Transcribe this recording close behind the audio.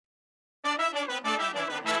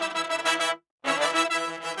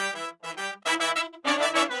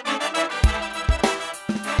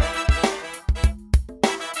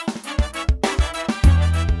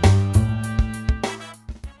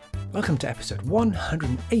welcome to episode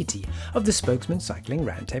 180 of the Spokesmen Cycling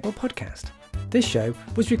Roundtable podcast. This show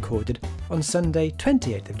was recorded on Sunday,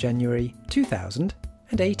 28th of January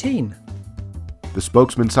 2018. The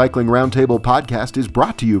Spokesmen Cycling Roundtable podcast is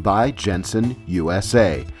brought to you by Jensen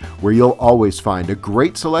USA, where you'll always find a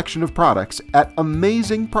great selection of products at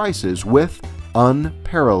amazing prices with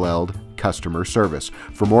unparalleled customer service.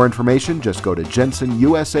 For more information, just go to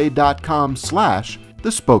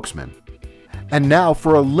jensenusa.com/thespokesman. And now,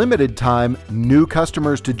 for a limited time, new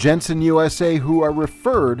customers to Jensen USA who are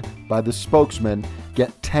referred by the Spokesman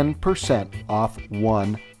get 10% off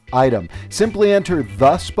one item. Simply enter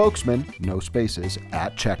the Spokesman, no spaces,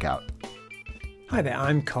 at checkout. Hi there,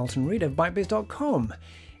 I'm Carlton Reid of BikeBiz.com.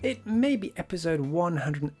 It may be episode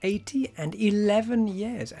 180 and 11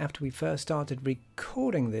 years after we first started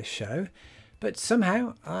recording this show, but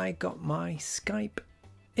somehow I got my Skype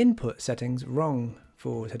input settings wrong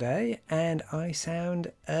for today, and I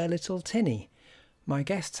sound a little tinny. My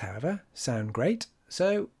guests, however, sound great,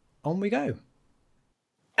 so on we go.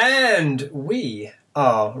 And we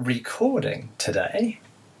are recording today.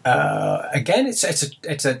 Again,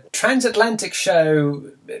 it's a transatlantic show,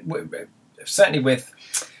 certainly with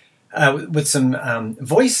some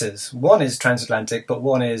voices. One is transatlantic, but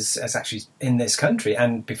one is actually in this country.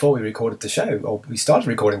 And before we recorded the show, or we started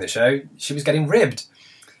recording the show, she was getting ribbed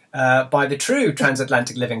by the true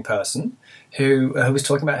transatlantic living person who was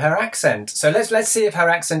talking about her accent. So let's see if her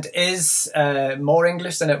accent is more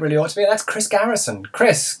English than it really ought to be. That's Chris Garrison.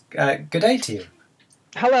 Chris, good day to you.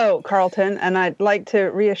 Hello, Carlton, and I'd like to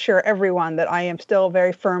reassure everyone that I am still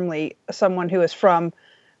very firmly someone who is from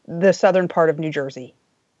the southern part of New Jersey.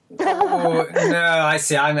 Oh, no, I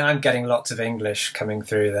see. I'm getting lots of English coming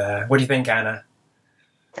through there. What do you think, Anna?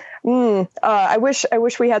 I wish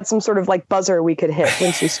we had some sort of like buzzer we could hit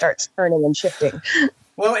when she starts turning and shifting.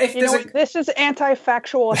 Well, if this is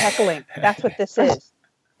anti-factual heckling. That's what this is.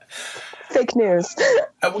 Fake news.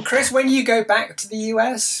 Well, Chris, when you go back to the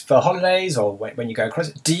US for holidays or when you go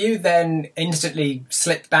across, do you then instantly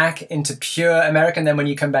slip back into pure American? Then when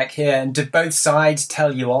you come back here, and do both sides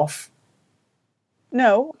tell you off?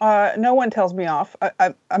 No, no one tells me off.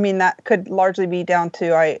 I mean, that could largely be down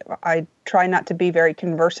to I try not to be very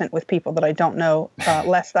conversant with people that I don't know,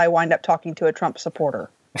 lest I wind up talking to a Trump supporter.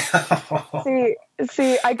 See,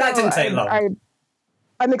 that didn't take long.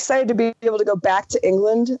 I'm excited to be able to go back to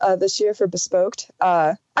England this year for Bespoked.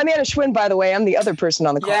 I'm Anna Schwinn, by the way. I'm the other person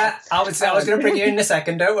on the call. Yeah, I was going to bring you in a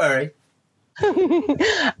second. Don't worry.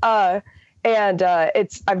 I've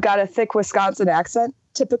got a thick Wisconsin accent,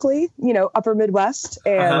 typically, upper Midwest.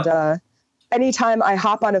 And anytime I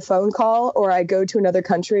hop on a phone call or I go to another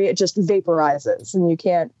country, it just vaporizes and you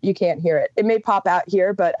can't hear it. It may pop out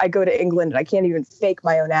here, but I go to England and I can't even fake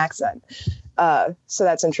my own accent. So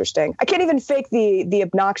that's interesting. I can't even fake the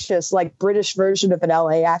obnoxious, like, British version of an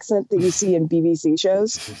LA accent that you see in BBC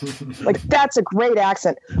shows. Like, that's a great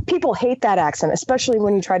accent. People hate that accent, especially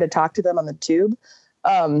when you try to talk to them on the tube,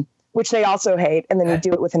 which they also hate. And then you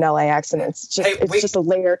do it with an LA accent. It's just a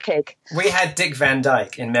layer cake. We had Dick Van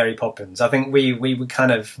Dyke in Mary Poppins. I think we've been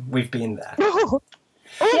there.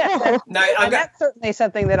 Yeah, no, that's certainly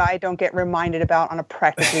something that I don't get reminded about on a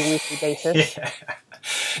practically weekly basis. Yeah.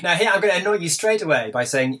 Now, here, I'm going to annoy you straight away by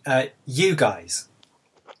saying, you guys.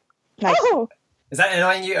 Nice. Is that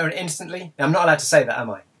annoying you instantly? I'm not allowed to say that, am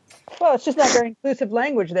I? Well, it's just not very inclusive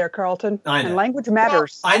language there, Carlton. I know. And language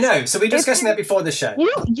matters. I know. So we were discussing that before the show.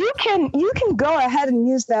 You can go ahead and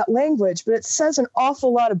use that language, but it says an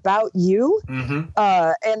awful lot about you. Mm-hmm.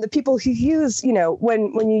 And the people who use,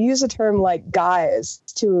 when you use a term like guys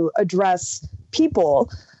to address people,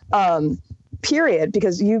 period,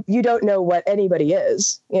 because you don't know what anybody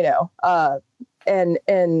is, and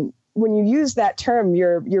when you use that term,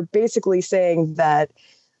 you're basically saying that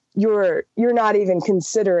you're not even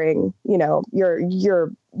considering,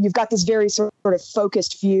 you've got this very sort of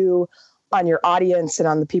focused view on your audience and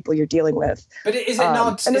on the people you're dealing with. But is it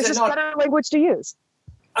not? And there's just better language to use.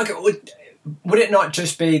 Okay, would it not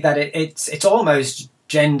just be that it's almost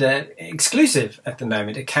gender exclusive at the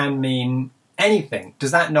moment? It can mean anything.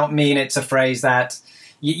 Does that not mean it's a phrase that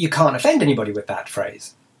you can't offend anybody with that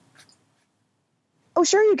phrase? Oh,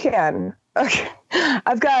 sure you can. Okay.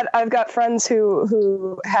 I've got friends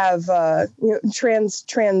who have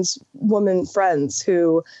trans woman friends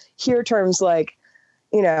who hear terms like,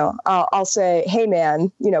 I'll say, "Hey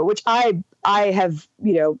man," which I have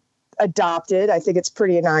adopted. I think it's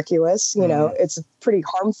pretty innocuous. It's a pretty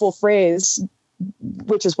harmful phrase,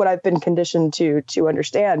 which is what I've been conditioned to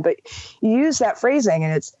understand. But you use that phrasing,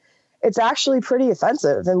 and it's actually pretty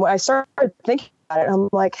offensive. And when I started thinking about it, I'm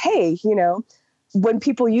like, hey, when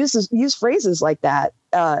people use phrases like that,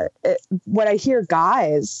 when I hear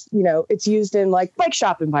guys, it's used in like bike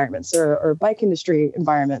shop environments or bike industry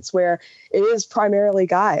environments where it is primarily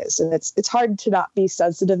guys, and it's hard to not be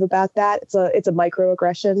sensitive about that. It's a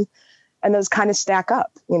microaggression, and those kind of stack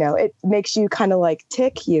up. It makes you kind of like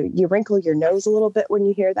tick. You wrinkle your nose a little bit when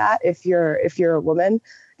you hear that. If you're a woman,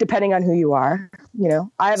 depending on who you are,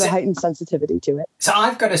 I have a heightened sensitivity to it. So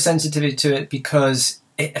I've got a sensitivity to it because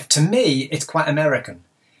to me it's quite American.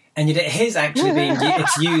 And yet it is actually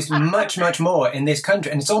it's used much, much more in this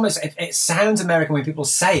country. And it's almost, it sounds American when people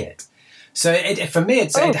say it. So for me,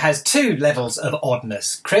 it has two levels of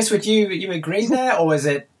oddness. Chris, would you agree there? Or is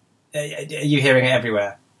it, are you hearing it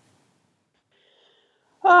everywhere?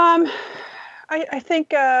 I think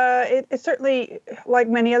it's certainly, like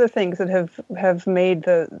many other things that have made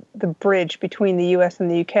the bridge between the US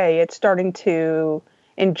and the UK, it's starting to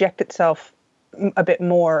inject itself a bit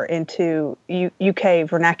more into UK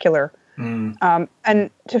vernacular. And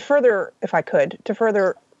to further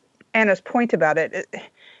Anna's point about it,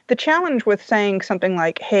 the challenge with saying something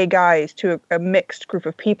like, hey guys, to a mixed group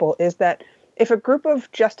of people is that if a group of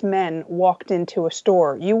just men walked into a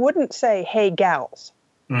store, you wouldn't say, hey gals.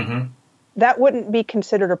 Mm-hmm. That wouldn't be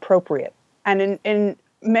considered appropriate. And in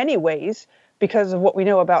many ways, because of what we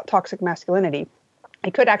know about toxic masculinity,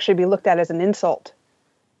 it could actually be looked at as an insult.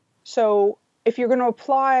 So if you're going to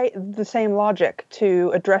apply the same logic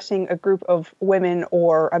to addressing a group of women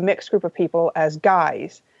or a mixed group of people as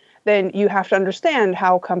guys, then you have to understand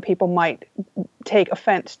how come people might take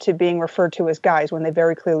offense to being referred to as guys when they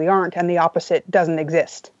very clearly aren't, and the opposite doesn't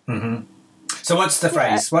exist. Mm-hmm. So what's the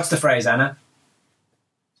phrase? What's the phrase, Anna?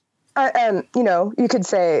 You could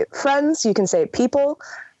say friends, you can say people.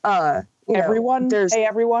 Everyone? Hey,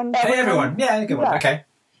 everyone? Hey, everyone. Yeah, good one.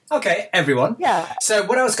 Okay, everyone. Yeah. So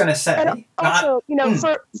what I was going to say, and also,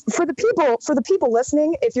 for the people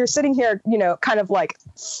listening, if you're sitting here, kind of like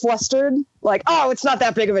flustered, like, oh, it's not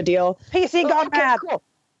that big of a deal. PC gone mad. Cool.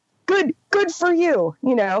 Good for you.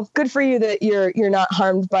 Good for you that you're not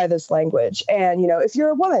harmed by this language. And if you're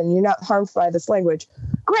a woman, you're not harmed by this language.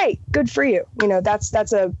 Great, good for you.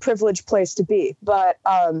 That's a privileged place to be. But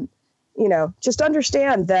just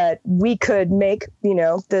understand that we could make,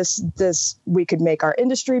 we could make our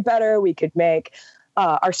industry better. We could make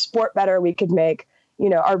our sport better. We could make,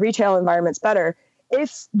 our retail environments better.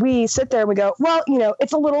 If we sit there and we go, well,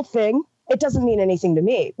 it's a little thing. It doesn't mean anything to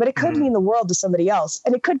me, but it could mean the world to somebody else.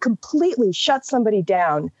 And it could completely shut somebody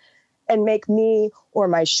down and make me or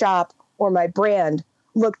my shop or my brand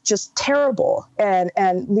look just terrible and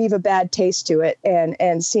leave a bad taste to it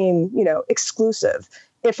and seem, exclusive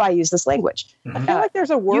if I use this language. I feel like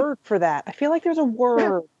there's a word for that. I feel like there's a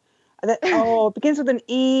word that, it begins with an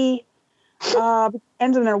E,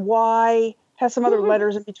 ends in a Y, has some other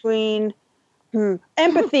letters in between.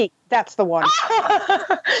 Empathy. That's the one.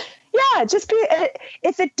 Yeah, just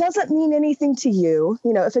if it doesn't mean anything to you,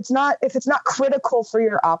 if it's not critical for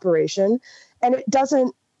your operation and it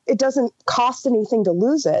doesn't cost anything to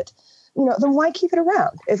lose it, then why keep it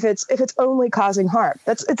around if it's only causing harm?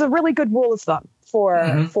 It's a really good rule of thumb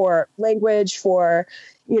for language, for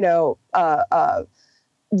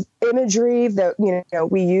imagery that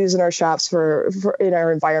we use in our shops for in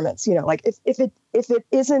our environments. Like if it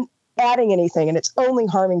isn't adding anything and it's only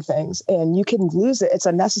harming things and you can lose it, it's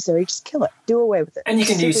unnecessary, just kill it, do away with it. And you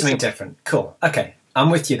can use something different. Cool. Okay, I'm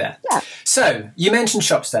with you there. Yeah. So you mentioned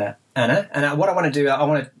shops there, Anna, and what I want to do, I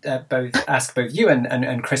want to ask both you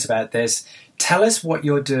and Chris about this. Tell us what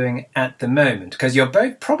you're doing at the moment, because you're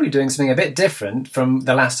both probably doing something a bit different from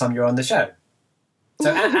the last time you were on the show.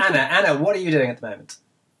 So Anna, what are you doing at the moment?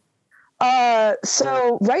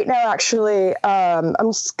 So right now, actually, I'm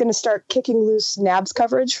going to start kicking loose NABS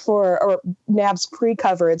NABS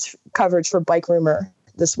coverage for Bike Rumor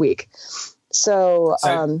this week. So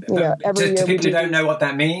every year to people who don't know what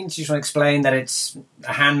that means, you just want to explain that it's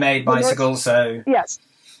a handmade bicycle. Yes,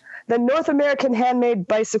 the North American Handmade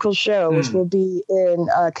Bicycle Show, which will be in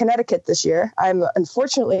Connecticut this year. I'm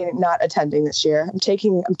unfortunately not attending this year. I'm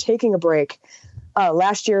taking a break.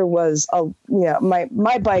 Last year was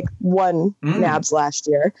my bike won NABS last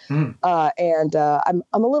year, and I'm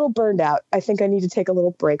a little burned out. I think I need to take a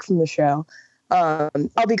little break from the show.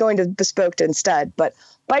 I'll be going to Bespoke instead, but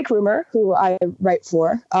Bike Rumor, who I write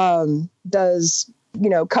for, does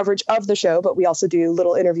coverage of the show, but we also do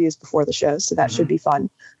little interviews before the show, so that should be fun.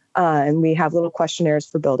 And we have little questionnaires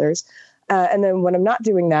for builders. And then when I'm not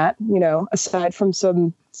doing that, aside from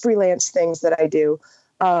some freelance things that I do,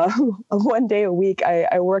 one day a week,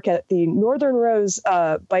 I work at the Northern Rose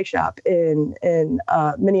bike shop in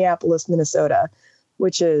Minneapolis, Minnesota,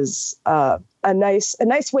 which is a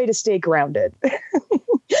nice way to stay grounded.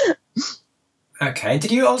 Okay.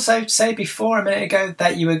 Did you also say before a minute ago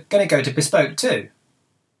that you were going to go to Bespoke too?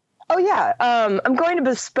 Oh yeah, I'm going to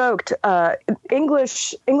Bespoke.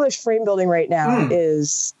 English frame building right now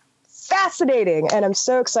is fascinating, and I'm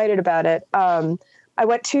so excited about it. I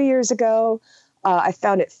went 2 years ago. I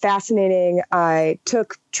found it fascinating. I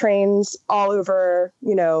took trains all over,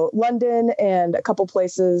 London and a couple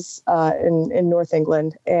places in North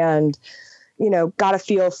England, and got a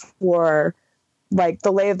feel for like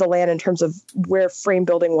the lay of the land in terms of where frame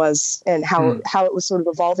building was and how it was sort of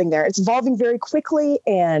evolving there. It's evolving very quickly,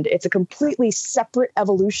 and it's a completely separate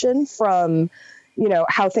evolution from,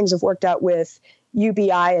 how things have worked out with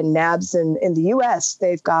UBI and NABS in the US.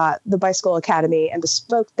 They've got the Bicycle Academy and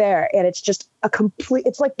Bespoke there, and it's just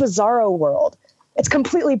it's like Bizarro World. It's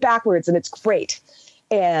completely backwards, and it's great.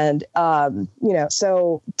 And,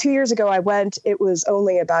 so 2 years ago I went. It was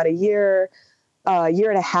only about a year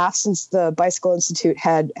and a half since the Bicycle Institute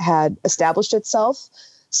had established itself.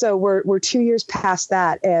 So we're 2 years past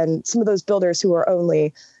that. And some of those builders who are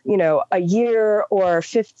only, a year or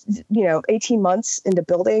 18 months into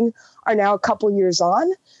building are now a couple years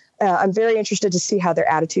on. I'm very interested to see how their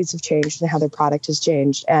attitudes have changed and how their product has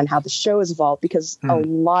changed and how the show has evolved, because a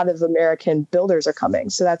lot of American builders are coming.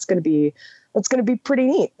 So that's going to be pretty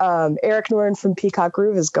neat. Eric Noren from Peacock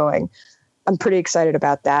Groove is going. I'm pretty excited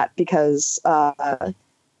about that because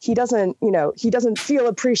he doesn't feel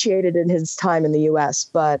appreciated in his time in the U.S.,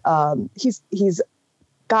 but he's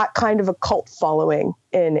got kind of a cult following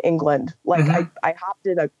in England. Like I hopped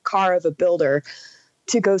in a car of a builder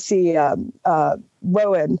to go see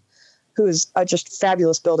Rowan, who is just a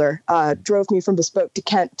fabulous builder, drove me from Bespoke to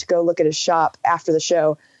Kent to go look at his shop after the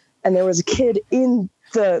show. And there was a kid in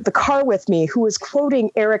the car with me who was quoting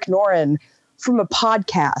Eric Noren from a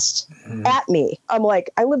podcast at me. I'm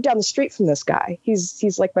like, I live down the street from this guy.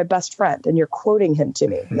 He's like my best friend, and you're quoting him to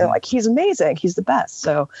me. And they're like, he's amazing. He's the best.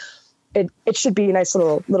 So it should be a nice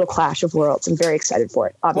little clash of worlds. I'm very excited for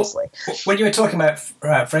it, obviously. Well, when you were talking about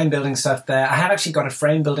frame building stuff there, I have actually got a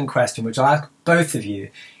frame building question, which I'll ask both of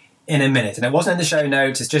you in a minute. And it wasn't in the show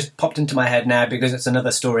notes. It's just popped into my head now because it's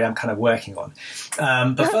another story I'm kind of working on.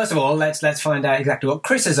 But first of all, let's find out exactly what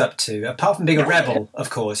Chris is up to. Apart from being a rebel, of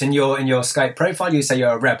course, in your Skype profile, you say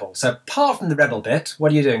you're a rebel. So apart from the rebel bit,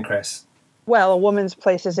 what are you doing, Chris? Well, a woman's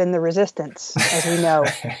place is in the resistance, as we know.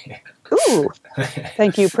 Ooh.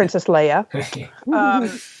 Thank you, Princess Leia.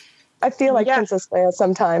 I feel like Princess Leia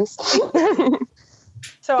sometimes.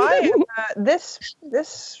 So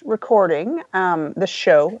this recording, this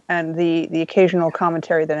show, and the occasional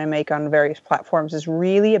commentary that I make on various platforms is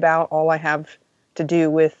really about all I have to do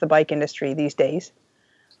with the bike industry these days.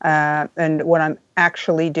 And what I'm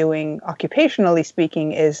actually doing, occupationally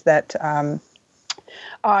speaking, is that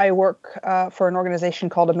I work for an organization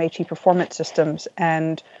called Amici Performance Systems,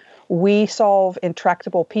 and we solve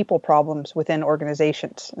intractable people problems within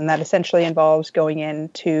organizations. And that essentially involves going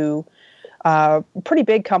into pretty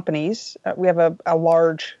big companies. We have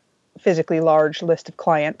a physically large list of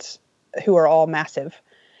clients who are all massive,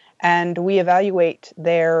 and we evaluate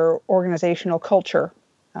their organizational culture,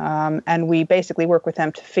 and we basically work with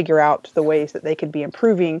them to figure out the ways that they could be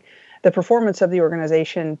improving the performance of the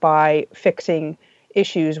organization by fixing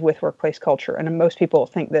issues with workplace culture. And most people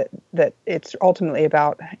think that it's ultimately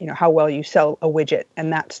about how well you sell a widget,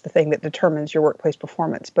 and that's the thing that determines your workplace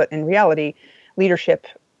performance. But in reality, leadership,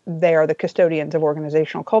 they are the custodians of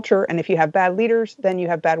organizational culture. And if you have bad leaders, then you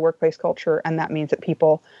have bad workplace culture. And that means that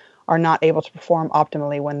people are not able to perform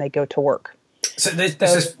optimally when they go to work. So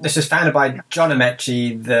this is founded by John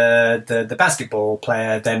Amici, the basketball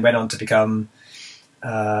player, then went on to become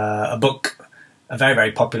a very,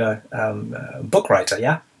 very popular book writer,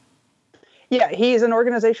 yeah? Yeah, he's an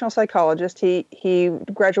organizational psychologist. He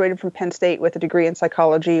graduated from Penn State with a degree in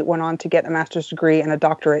psychology, went on to get a master's degree and a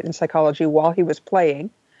doctorate in psychology while he was playing.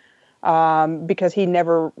 Because he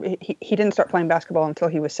didn't start playing basketball until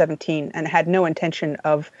he was 17 and had no intention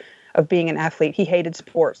of being an athlete. He hated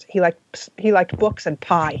sports. He liked books and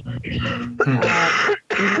pie.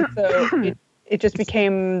 So it just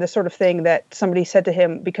became the sort of thing that somebody said to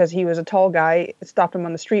him, because he was a tall guy, stopped him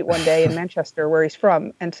on the street one day in Manchester, where he's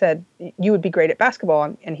from, and said, "You would be great at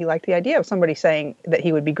basketball." And he liked the idea of somebody saying that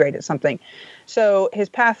he would be great at something. So his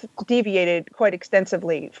path deviated quite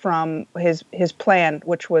extensively from his plan,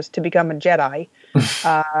 which was to become a Jedi.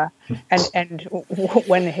 And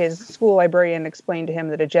when his school librarian explained to him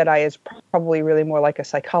that a Jedi is probably really more like a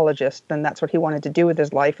psychologist, then that's what he wanted to do with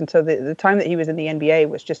his life. And so the time that he was in the NBA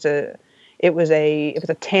was just a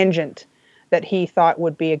tangent that he thought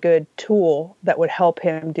would be a good tool that would help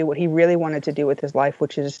him do what he really wanted to do with his life,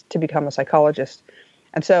 which is to become a psychologist.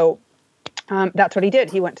 And so That's what he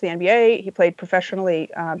did. He went to the NBA. He played professionally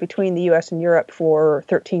between the U.S. and Europe for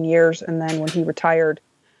 13 years. And then when he retired,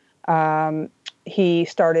 he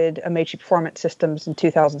started Amici Performance Systems in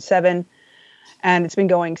 2007. And it's been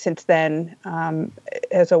going since then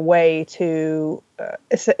as a way to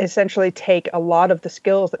essentially take a lot of the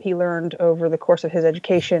skills that he learned over the course of his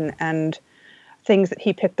education and things that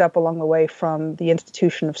he picked up along the way from the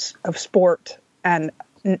institution of sport and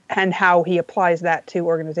how he applies that to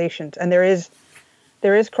organizations. And there is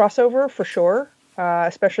crossover for sure,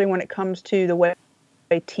 especially when it comes to the way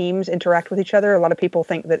teams interact with each other. A lot of people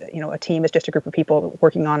think that, a team is just a group of people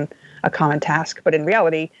working on a common task, but in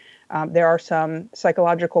reality, there are some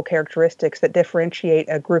psychological characteristics that differentiate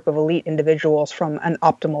a group of elite individuals from an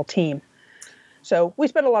optimal team. So we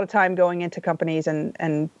spend a lot of time going into companies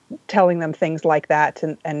and telling them things like that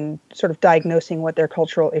and sort of diagnosing what their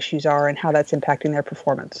cultural issues are and how that's impacting their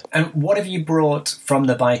performance. And what have you brought from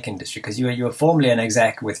the bike industry? Because you were formerly an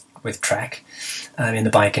exec with Trek in the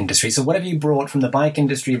bike industry. So what have you brought from the bike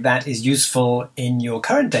industry that is useful in your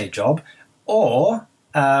current day job? Or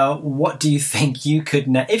what do you think you could,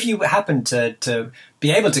 if you happen to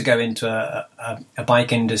be able to go into a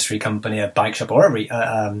bike industry company, a bike shop, or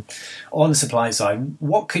on the supply side,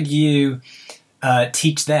 what could you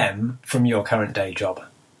teach them from your current day job?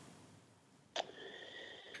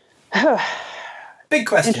 Big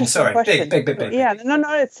question. Sorry, question. Big. Yeah, no.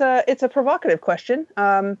 It's a provocative question.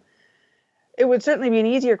 It would certainly be an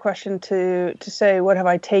easier question to say, what have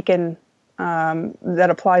I taken that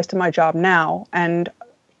applies to my job now? And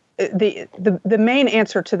the main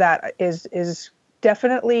answer to that is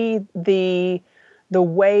definitely the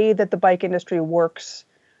way that the bike industry works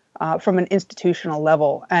from an institutional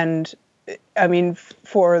level. And I mean,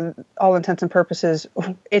 for all intents and purposes,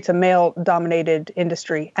 it's a male-dominated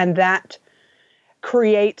industry, and that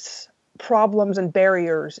creates problems and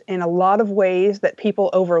barriers in a lot of ways that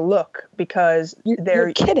people overlook because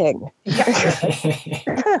you're kidding. It's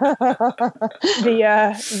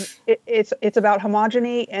about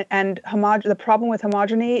homogeny, and the problem with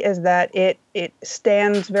homogeny is that it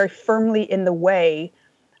stands very firmly in the way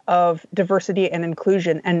of diversity and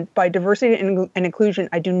inclusion. And by diversity and inclusion,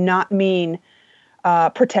 I do not mean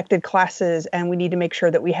protected classes, and we need to make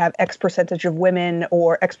sure that we have X percentage of women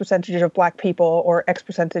or X percentage of Black people or X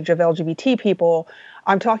percentage of LGBT people.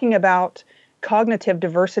 I'm talking about cognitive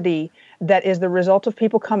diversity that is the result of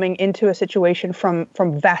people coming into a situation from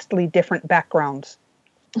vastly different backgrounds.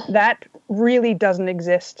 That really doesn't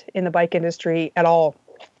exist in the bike industry at all.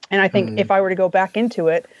 And I think if I were to go back into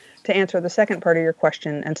it to answer the second part of your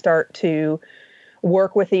question and start to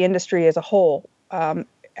work with the industry as a whole,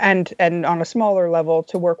 and on a smaller level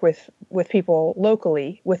to work with people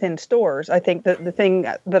locally within stores, I think that the thing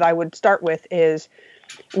that I would start with is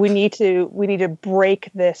we need to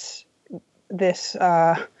break this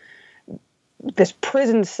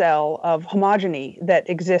prison cell of homogeny that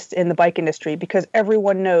exists in the bike industry, because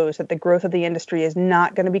everyone knows that the growth of the industry is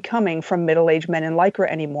not going to be coming from middle-aged men in Lycra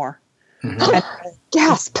anymore. Mm-hmm.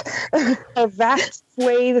 Gasp! A vast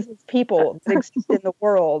swathe of people that exist in the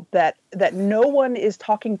world that no one is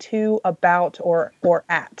talking to, about, or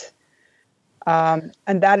at. And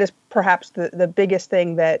that is perhaps the biggest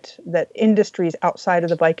thing that industries outside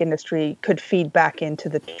of the bike industry could feed back into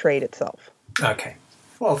the trade itself. Okay.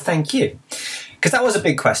 Well, thank you. Because that was a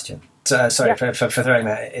big question. Sorry for throwing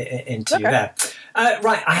that into you there.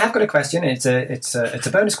 Right, I have got a question. It's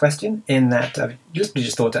a bonus question in that I've literally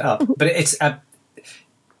just thought it up. But it's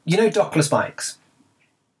dockless bikes.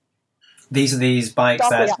 These are these bikes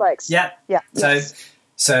dockless bikes. Yeah.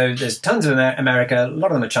 So there's tons of America. A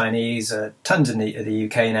lot of them are Chinese. Tons in the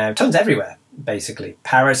UK now. Tons everywhere, basically.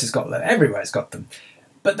 Paris has got everywhere. It's got them,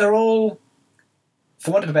 but they're all,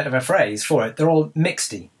 for want of a better phrase for it, they're all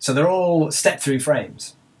mixedy. So they're all step-through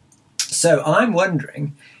frames. So I'm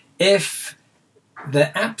wondering if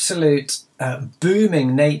the absolute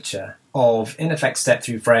booming nature of, in effect,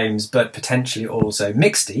 step-through frames, but potentially also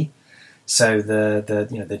mixedy, so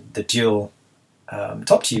the dual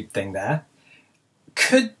top tube thing there,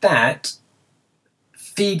 could that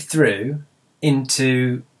feed through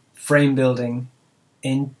into frame building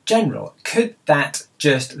in general? Could that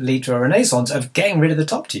just lead to a renaissance of getting rid of the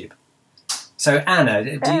top tube? So Anna,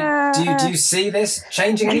 do you see this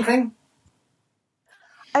changing anything?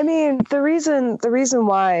 I mean, the reason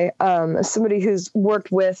why somebody who's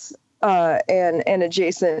worked with and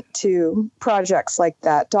adjacent to projects like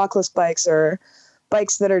that, dockless bikes are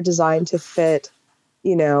bikes that are designed to fit,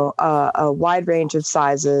 a wide range of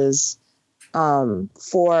sizes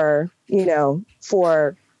for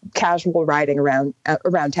casual riding around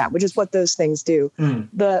town, which is what those things do.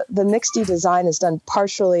 The mixedy design is done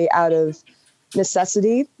partially out of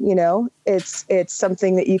necessity. It's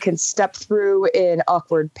something that you can step through in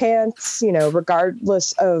awkward pants,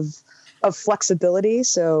 regardless of flexibility.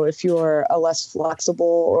 So if you're a less flexible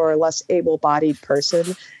or a less able-bodied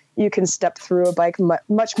person, you can step through a bike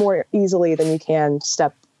much more easily than you can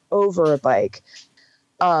step over a bike.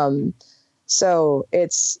 So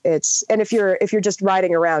it's and if you're just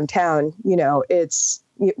riding around town,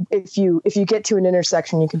 if you get to an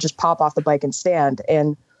intersection, you can just pop off the bike and stand.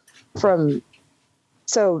 And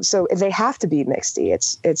so they have to be mixedy.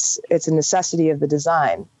 It's a necessity of the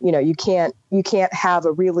design. You can't have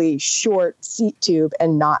a really short seat tube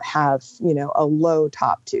and not have a low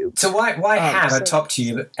top tube. So why have a top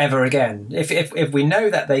tube ever again? If we know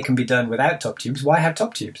that they can be done without top tubes, why have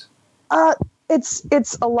top tubes?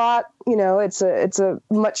 It's a lot. It's a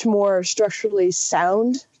much more structurally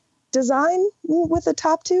sound design with a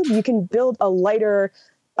top tube. You can build a lighter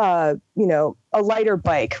bike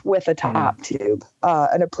with a top tube,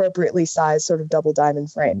 an appropriately sized sort of double diamond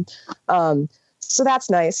frame. So that's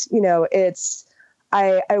nice.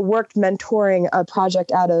 I worked mentoring a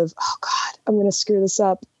project out of, oh God, I'm going to screw this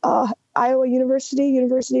up. Iowa University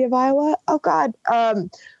of Iowa. Oh God.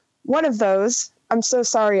 One of those, I'm so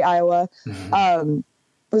sorry, Iowa,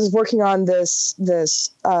 was working on this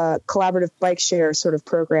collaborative bike share sort of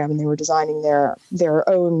program, and they were designing their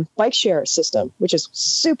own bike share system, which is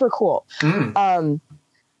super cool.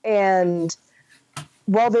 And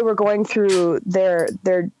while they were going through their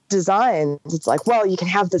design, it's like, well, you can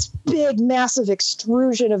have this big, massive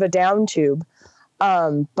extrusion of a down tube,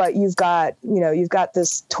 but you've got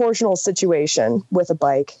this torsional situation with a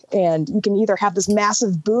bike, and you can either have this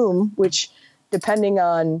massive boom, which, depending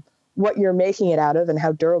on what you're making it out of and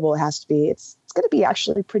how durable it has to be, it's going to be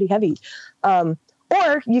actually pretty heavy. Or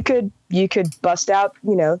you could bust out,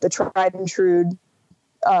 the tried and true,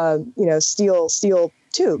 steel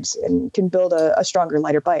tubes, and you can build a stronger,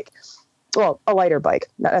 lighter bike. Well, a lighter bike,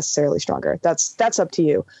 not necessarily stronger. That's up to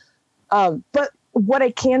you. But what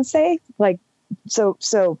I can say,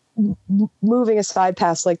 so moving aside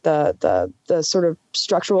past the sort of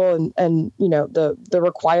structural and the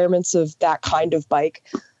requirements of that kind of bike,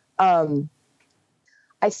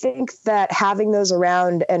 I think that having those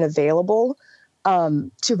around and available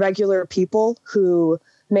to regular people who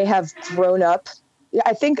may have grown up,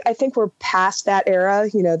 I think we're past that era,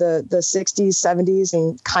 the 60s, 70s,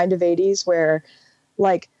 and kind of 80s, where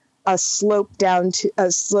like a sloped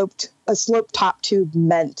top tube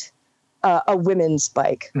meant a women's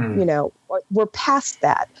bike. We're past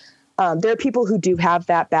that. There are people who do have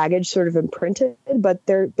that baggage sort of imprinted, but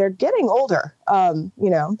they're getting older.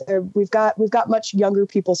 We've got much younger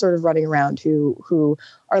people sort of running around who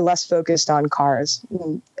are less focused on cars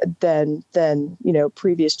than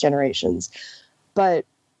previous generations. But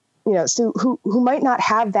so who might not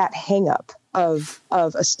have that hang up of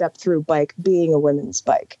a step through bike being a women's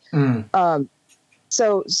bike.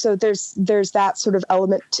 So there's that sort of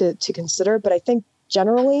element to consider. But I think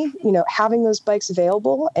generally, having those bikes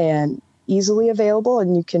available and easily available,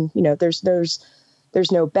 and you can, there's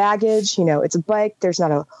no baggage, it's a bike. There's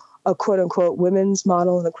not a quote unquote women's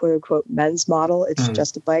model and a quote unquote men's model. It's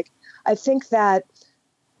just a bike. I think that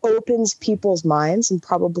opens people's minds, and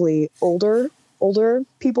probably older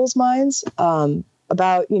people's minds,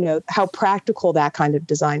 about, how practical that kind of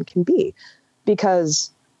design can be. Because,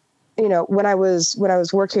 when I was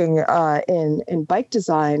working in bike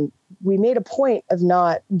design, we made a point of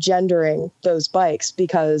not gendering those bikes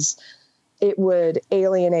because it would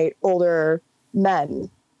alienate older men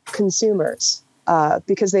consumers,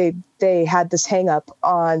 because they had this hang up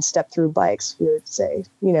on step through bikes. We would say,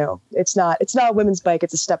 it's not a women's bike,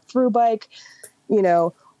 it's a step through bike.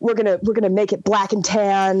 We're gonna make it black and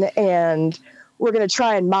tan, and we're gonna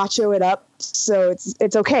try and macho it up so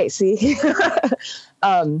it's okay. See,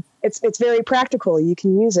 it's very practical. You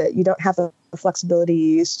can use it. You don't have the flexibility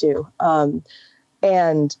you used to.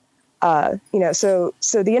 So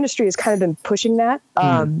the industry has kind of been pushing that.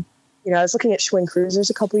 I was looking at Schwinn Cruisers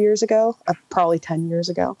a couple years ago, probably 10 years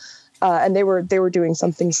ago, and they were doing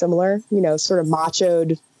something similar. Sort of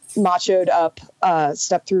machoed up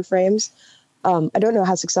step through frames. I don't know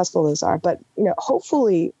how successful those are, but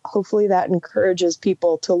hopefully that encourages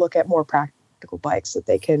people to look at more practical bikes that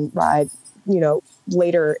they can ride,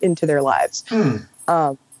 later into their lives.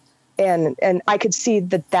 And I could see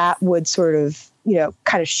that would sort of,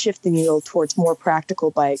 kind of shift the needle towards more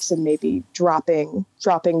practical bikes, and maybe dropping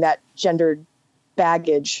that gendered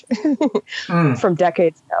baggage from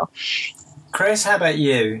decades ago. Chris, how about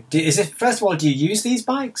you? First of all, do you use these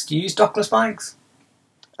bikes? Do you use dockless bikes?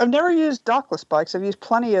 I've never used dockless bikes. I've used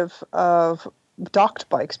plenty of docked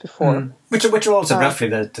bikes before. Which are also roughly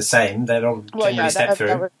the same. They're all generally step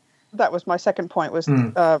through. That was my second point, was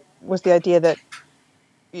the idea that,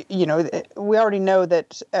 we already know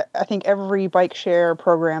that I think every bike share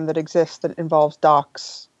program that exists that involves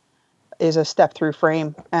docks is a step-through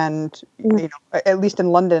frame. And, at least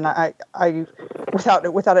in London, I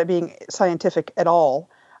without it being scientific at all,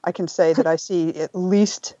 I can say that I see at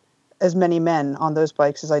least as many men on those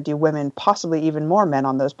bikes as I do women, possibly even more men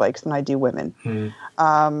on those bikes than I do women.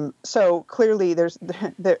 So clearly there's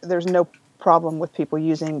no problem with people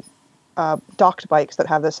using docked bikes that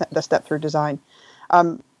have the step-through design.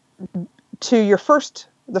 To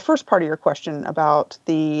the first part of your question about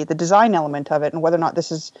the design element of it and whether or not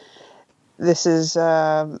this is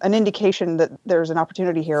an indication that there's an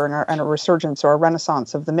opportunity here and a resurgence or a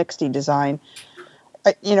renaissance of the mixedy design.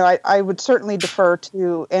 I would certainly defer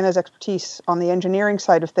to Anna's expertise on the engineering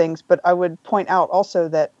side of things, but I would point out also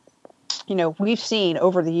that, we've seen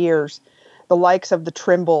over the years the likes of the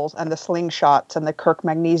Trimbles and the Slingshots and the Kirk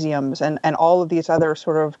Magnesiums and all of these other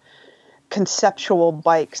sort of conceptual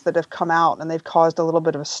bikes that have come out, and they've caused a little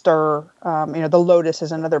bit of a stir. The Lotus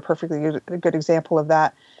is another perfectly good example of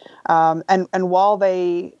that. And while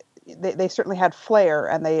they certainly had flair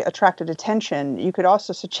and they attracted attention, you could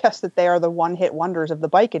also suggest that they are the one-hit wonders of the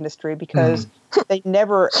bike industry because they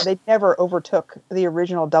never overtook the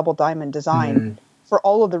original double diamond design for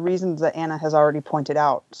all of the reasons that Anna has already pointed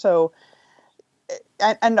out. So,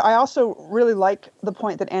 and I also really like the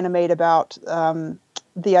point that Anna made about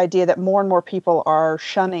the idea that more and more people are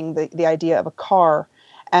shunning the idea of a car.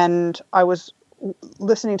 And I was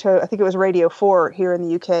listening to, I think it was Radio 4 here in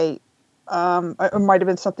the UK. It might have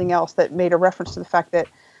been something else that made a reference to the fact that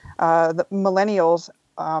the millennials,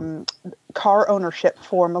 car ownership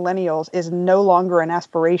for millennials is no longer an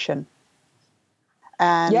aspiration.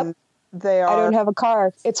 And they are. I don't have a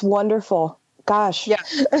car. It's wonderful. Gosh. Yeah.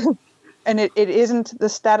 And it isn't the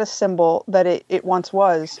status symbol that it once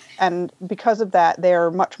was. And because of that,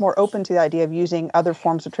 they're much more open to the idea of using other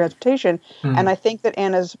forms of transportation. And I think that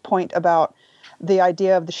Anna's point about the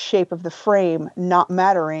idea of the shape of the frame not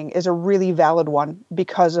mattering is a really valid one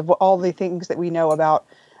because of all the things that we know about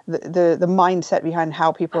the mindset behind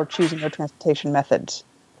how people are choosing their transportation methods.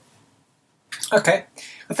 Okay.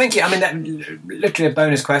 Well, thank you. I mean, that literally a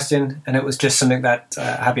bonus question, and it was just something that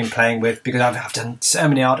I've been playing with because I've done so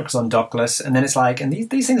many articles on dockless, and then it's like, and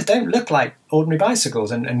these things don't look like ordinary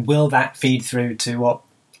bicycles, and will that feed through to what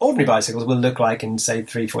ordinary bicycles will look like in, say,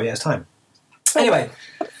 3-4 years' time? Anyway.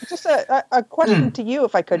 Just a question to you,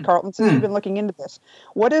 if I could, Carlton, since you've been looking into this.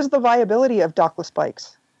 What is the viability of dockless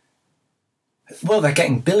bikes? Well, they're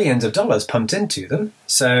getting billions of dollars pumped into them.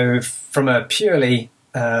 So from a purely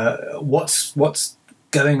what's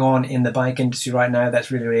going on in the bike industry right now,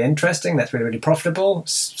 that's really, really interesting. That's really, really profitable,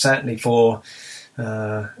 certainly for...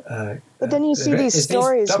 but then you see these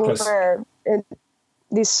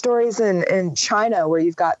stories in China where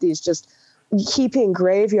you've got these just heaping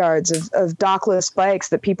graveyards of dockless bikes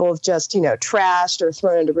that people have just, trashed or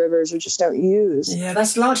thrown into rivers or just don't use. Yeah,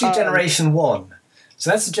 that's largely Generation 1. So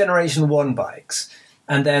that's the Generation 1 bikes.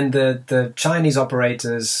 And then the Chinese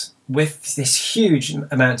operators with this huge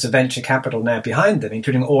amounts of venture capital now behind them,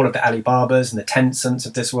 including all of the Alibabas and the Tencents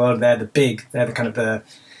of this world. They're the kind of the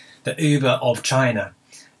Uber of China.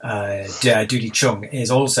 Dudi Chung is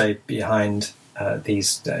also behind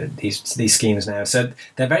these schemes now. So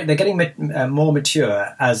they're getting more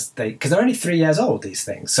mature because they're only 3 years old, these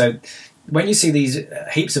things. So when you see these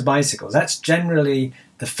heaps of bicycles, that's generally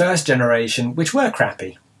the first generation, which were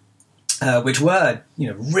crappy, which were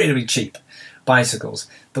really, really cheap bicycles.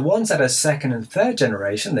 The ones that are second and third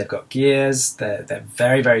generation, they've got gears, they're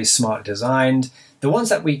very, very smart designed. The ones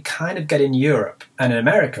that we kind of get in Europe and in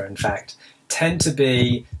America, in fact, tend to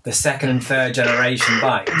be the second and third generation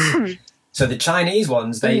bikes. So the Chinese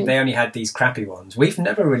ones, they only had these crappy ones. We've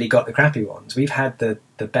never really got the crappy ones. We've had the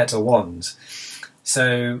better ones.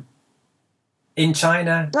 So in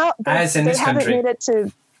China, as in this country... They haven't made it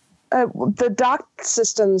to... the dock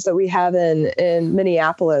systems that we have in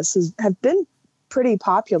Minneapolis have been pretty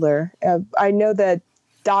popular. I know that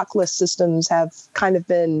dockless systems have kind of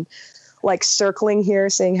been like circling here,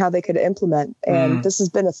 seeing how they could implement. And this has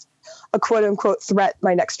been a quote unquote threat.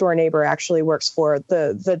 My next door neighbor actually works for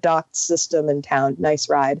the docked system in town. Nice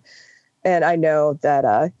ride. And I know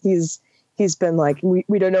that he's been like,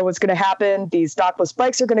 we don't know what's going to happen. These dockless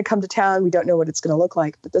bikes are going to come to town. We don't know what it's going to look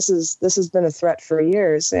like. But this has been a threat for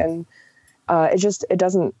years, and it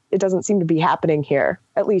doesn't seem to be happening here,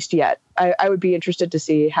 at least yet. I would be interested to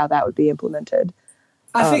see how that would be implemented.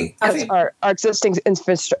 I think our existing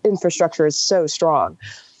infrastructure is so strong.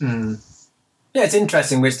 Yeah, it's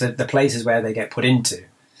interesting which the places where they get put into.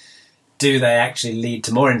 Do they actually lead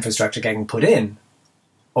to more infrastructure getting put in,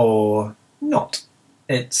 or not?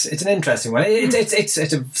 It's an interesting one.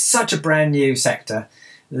 It's such a brand new sector,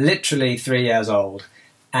 literally 3 years old,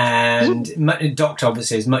 and Docked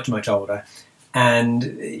obviously is much older. And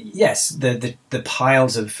yes, the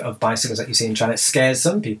piles of bicycles that you see in China scares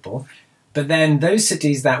some people. But then those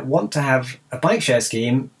cities that want to have a bike share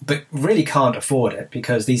scheme but really can't afford it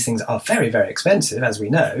because these things are very, very expensive, as we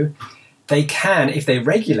know, they can, if they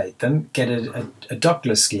regulate them, get a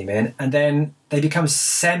dockless scheme in, and then they become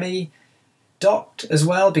semi-docked as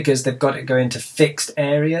well because they've got to go into fixed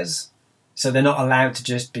areas. So they're not allowed to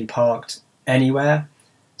just be parked anywhere.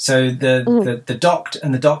 So the docked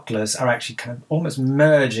and the dockless are actually kind of almost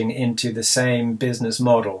merging into the same business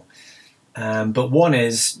model. But one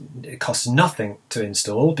it costs nothing to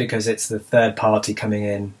install because it's the third party coming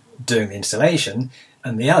in doing the installation,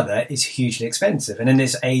 and the other is hugely expensive. And in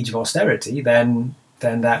this age of austerity, then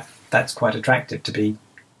that's quite attractive to be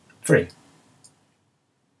free.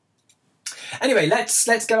 Anyway, let's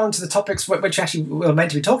get on to the topics which actually we're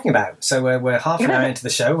meant to be talking about. So we're half an hour into the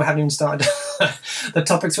show. We haven't even started the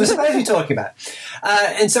topics we're supposed to be talking about.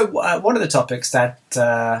 And so one of the topics that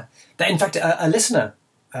in fact a listener,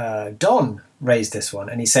 Don, raised this one,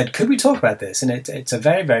 and he said, could we talk about this? And it's a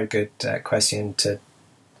very, very good question to,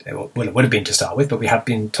 well, it would have been to start with, but we have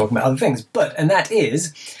been talking about other things. And that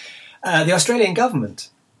is, the Australian government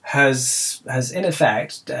has in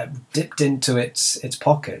effect dipped into its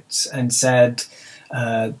pockets and said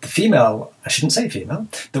the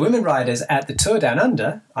women riders at the Tour Down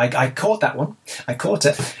Under, I caught that one, I caught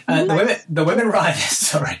it, the women riders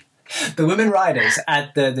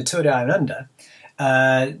at the Tour Down Under,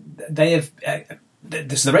 they have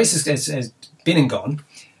the race has been and gone,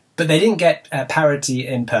 but they didn't get parity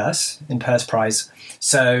in purse prize.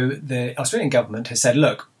 So the Australian government has said,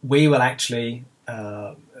 look, we will actually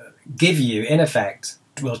give you, in effect,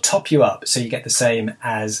 we'll top you up so you get the same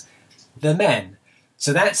as the men.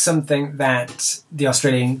 So that's something that the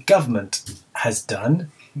Australian government has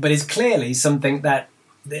done, but is clearly something that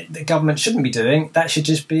the government shouldn't be doing. That should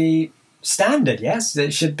just be standard, yes?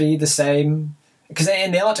 It should be the same. Because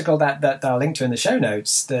in the article that I'll link to in the show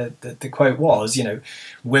notes, the quote was,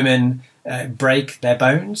 women break their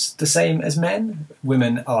bones the same as men.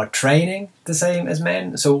 Women are training the same as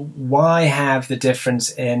men. So why have the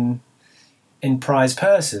difference in prize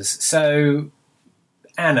purses? So,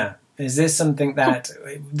 Anna, is this something that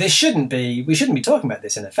we shouldn't be talking about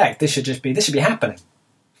this in effect? This should be happening.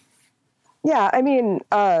 Yeah, I mean,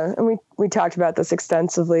 and we talked about this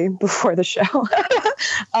extensively before the show.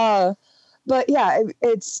 But yeah,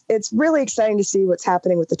 it's really exciting to see what's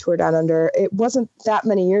happening with the Tour Down Under. It wasn't that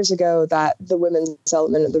many years ago that the women's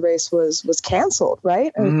element of the race was canceled,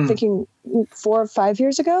 right? I'm thinking 4 or 5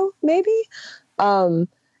 years ago, maybe. And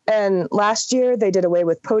last year they did away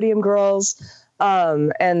with podium girls,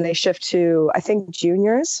 and they shift to, I think,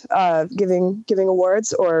 juniors, giving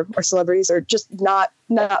awards or celebrities, or just not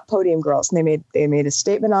podium girls. And they made a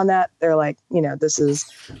statement on that. They're like,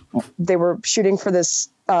 they were shooting for this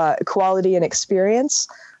equality and experience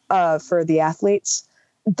for the athletes.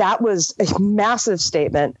 That was a massive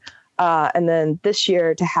statement. And then this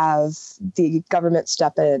year to have the government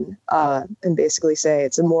step in and basically say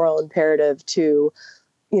it's a moral imperative to,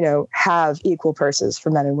 have equal purses for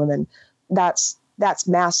men and women. That's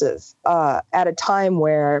massive at a time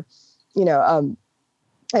where, can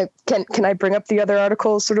I bring up the other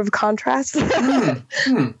article sort of contrast?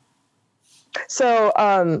 So,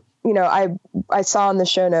 I saw in the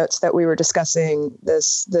show notes that we were discussing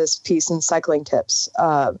this piece in Cycling Tips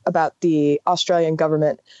about the Australian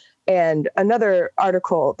government, and another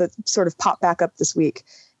article that sort of popped back up this week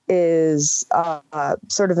is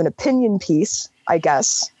sort of an opinion piece, I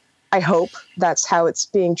guess. I hope that's how it's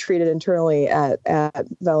being treated internally at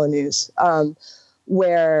Vela News,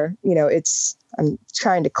 where I'm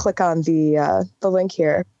trying to click on the link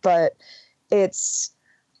here, but it's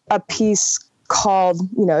a piece called,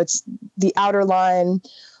 it's The Outer Line,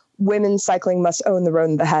 Women Cycling Must Own the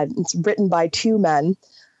Road in the Head. It's written by 2 men,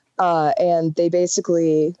 and they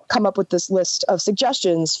basically come up with this list of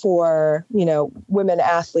suggestions for, women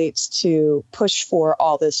athletes to push for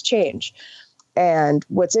all this change. And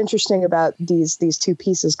what's interesting about these 2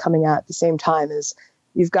 pieces coming out at the same time is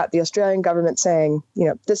you've got the Australian government saying,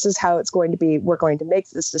 this is how it's going to be. We're going to make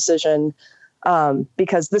this decision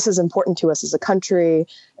because this is important to us as a country.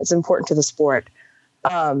 It's important to the sport.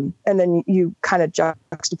 And then you kind of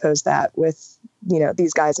juxtapose that with,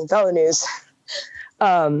 these guys in Vela News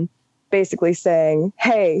basically saying,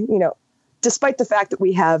 hey, despite the fact that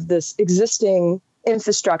we have this existing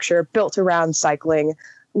infrastructure built around cycling.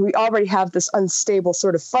 We already have this unstable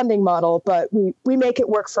sort of funding model, but we make it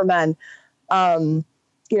work for men.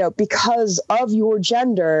 Because of your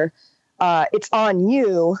gender, it's on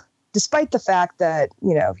you, despite the fact that,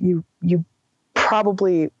 you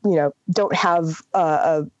probably, don't have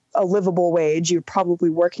a livable wage. You're probably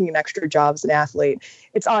working an extra job as an athlete.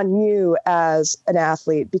 It's on you as an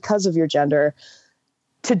athlete, because of your gender,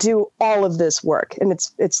 to do all of this work. And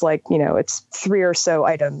it's like, it's 3 or so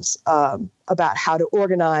items about how to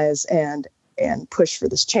organize and push for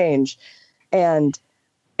this change. And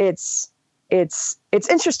it's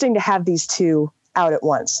interesting to have these two out at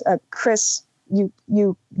once. Chris, you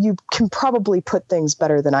can probably put things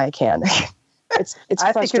better than I can. It's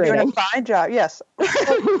I think you're doing a fine job. Yes.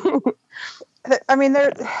 I mean,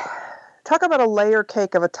 talk about a layer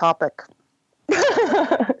cake of a topic.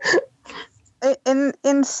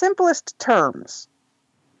 In simplest terms,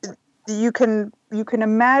 you can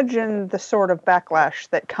imagine the sort of backlash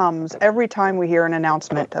that comes every time we hear an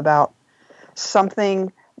announcement about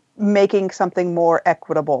making something more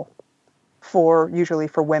equitable usually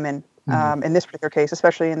for women, in this particular case,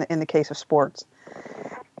 especially in the case of sports.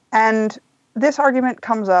 And this argument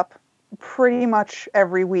comes up pretty much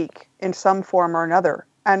every week in some form or another.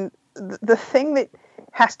 And the thing that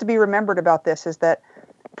has to be remembered about this is that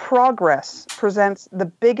progress presents the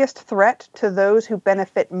biggest threat to those who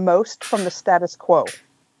benefit most from the status quo.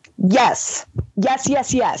 Yes.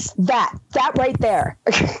 That right there.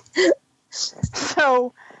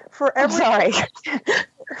 So for every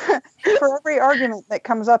argument that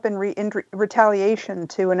comes up in retaliation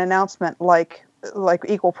to an announcement like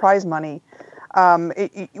equal prize money,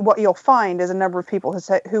 what you'll find is a number of people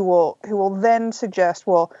who will then suggest,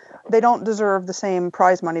 well, they don't deserve the same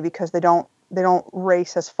prize money because they don't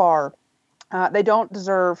race as far. They don't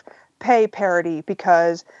deserve pay parity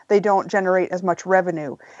because they don't generate as much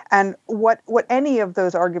revenue. And what any of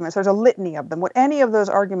those arguments, there's a litany of them, what any of those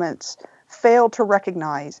arguments fail to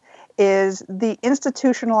recognize is the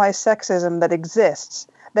institutionalized sexism that exists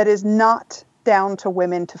that is not down to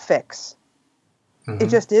women to fix. Mm-hmm. It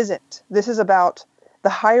just isn't. This is about the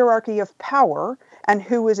hierarchy of power and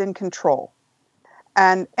who is in control.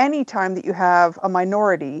 And any time that you have a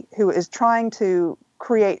minority who is trying to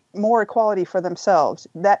create more equality for themselves,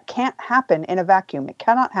 that can't happen in a vacuum. It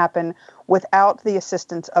cannot happen without the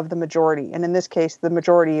assistance of the majority. And in this case, the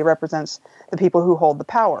majority represents the people who hold the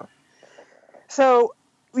power. So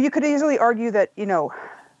you could easily argue that,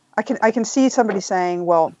 I can see somebody saying,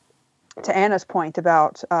 well, to Anna's point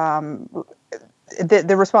about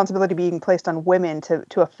the responsibility being placed on women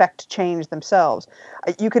to affect change themselves.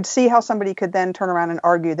 You could see how somebody could then turn around and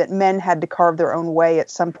argue that men had to carve their own way at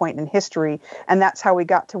some point in history, and that's how we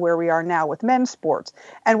got to where we are now with men's sports.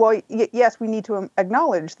 And while, yes, we need to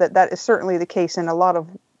acknowledge that is certainly the case in a lot of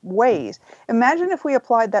ways. Imagine if we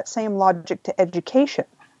applied that same logic to education.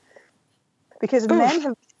 Because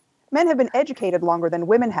men have been educated longer than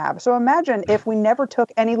women have. So imagine if we never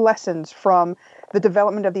took any lessons from the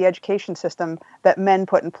development of the education system that men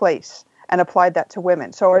put in place and applied that to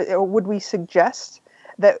women. So would we suggest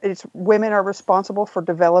that women are responsible for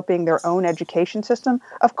developing their own education system?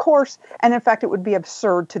 Of course. And in fact, it would be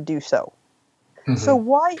absurd to do so. Mm-hmm. So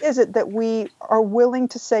why is it that we are willing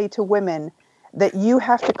to say to women that you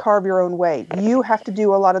have to carve your own way? You have to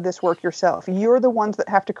do a lot of this work yourself. You're the ones that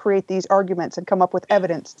have to create these arguments and come up with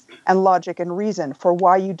evidence and logic and reason for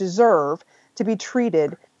why you deserve to be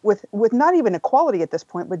treated with not even equality at this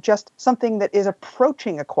point, but just something that is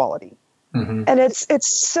approaching equality. Mm-hmm. And it's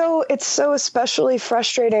so especially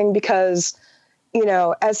frustrating because,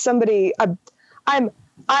 as somebody, I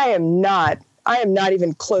am not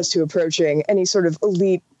even close to approaching any sort of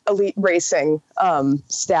elite racing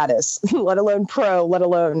status, let alone pro, let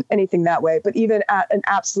alone anything that way. But even at an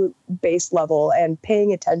absolute base level and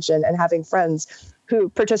paying attention and having friends who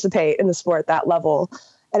participate in the sport at that level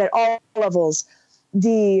and at all levels,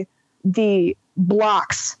 the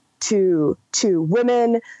blocks to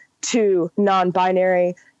women, to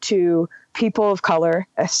non-binary, to people of color,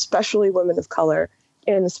 especially women of color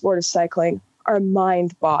in the sport of cycling are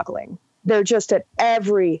mind-boggling. They're just at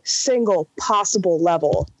every single possible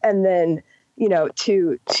level. And then,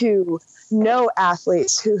 to know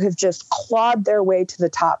athletes who have just clawed their way to the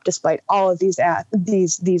top despite all of these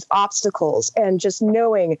obstacles, and just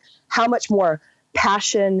knowing how much more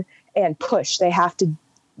passion and push they have to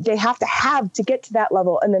get to that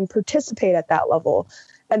level and then participate at that level.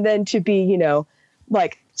 And then to be,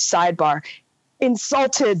 sidebar,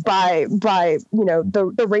 insulted by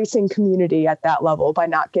the racing community at that level by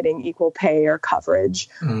not getting equal pay or coverage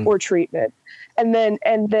or treatment. And then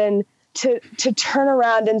to turn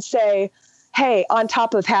around and say, hey, on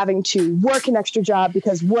top of having to work an extra job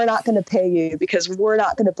because we're not going to pay you, because we're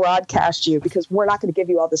not going to broadcast you, because we're not going to give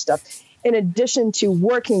you all this stuff, in addition to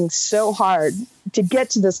working so hard to get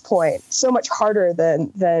to this point, so much harder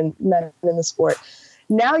than men in the sport,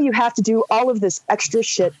 now you have to do all of this extra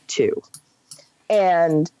shit too.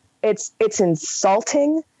 And it's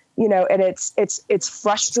insulting, and it's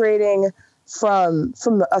frustrating from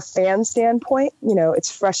a fan standpoint.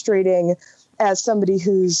 It's frustrating as somebody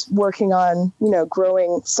who's working on,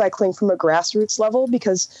 growing cycling from a grassroots level,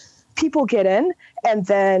 because people get in and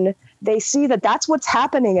then they see that that's what's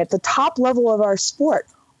happening at the top level of our sport.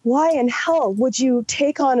 Why in hell would you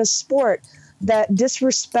take on a sport that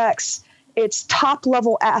disrespects its top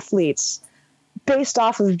level athletes based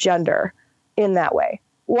off of gender in that way?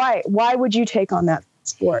 Why would you take on that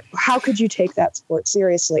sport? How could you take that sport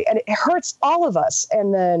seriously? And it hurts all of us.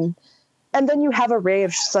 And then you have a ray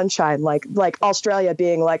of sunshine, like Australia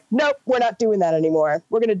being like, nope, we're not doing that anymore.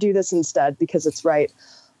 We're going to do this instead because it's right.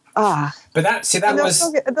 But they'll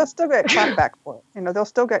still get clapback for it. They'll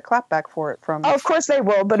still get clapback for it from. Oh, of course they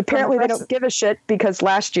will, but apparently they don't give a shit, because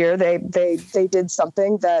last year they did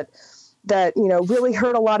something that really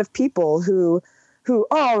hurt a lot of people who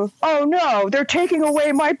oh no, they're taking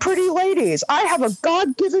away my pretty ladies. I have a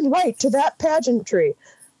God-given right to that pageantry.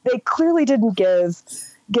 They clearly didn't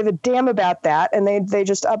give a damn about that, and they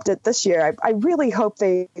just upped it this year. I really hope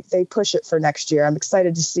they push it for next year. I'm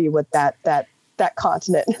excited to see what that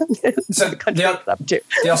continent so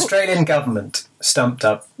the Australian government stumped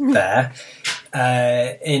up there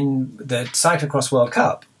in the Cyclocross World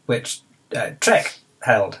Cup, which Trek,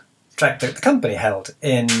 the company, held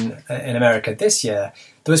in America this year.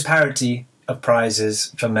 There was parity of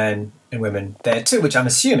prizes for men and women there too, which I'm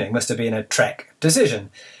assuming must have been a Trek decision.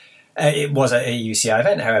 It was a UCI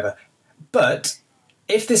event, however. But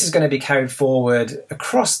if this is going to be carried forward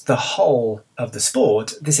across the whole of the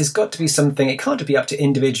sport, this has got to be something. It can't be up to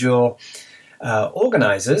individual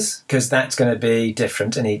organisers, because that's going to be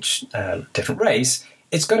different in each different race.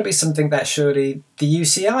 It's got to be something that surely the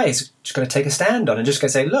UCI is just going to take a stand on and just going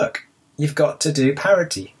to say, look, you've got to do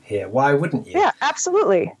parity here. Why wouldn't you? Yeah,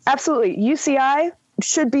 absolutely. Absolutely. UCI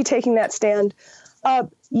should be taking that stand.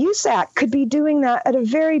 USAC could be doing that at a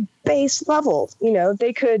very base level.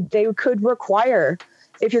 They could require,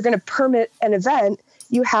 if you're going to permit an event,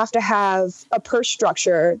 you have to have a purse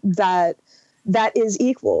structure that is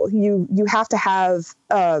equal. You have to have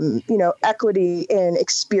equity in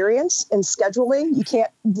experience and scheduling. You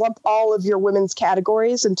can't lump all of your women's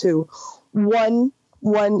categories into one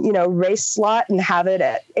race slot and have it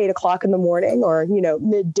at 8 o'clock in the morning or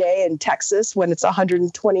midday in Texas when it's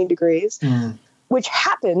 120 degrees. Which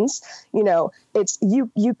happens. It's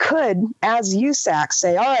you could, as USAC,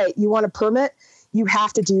 say, all right, you want a permit, you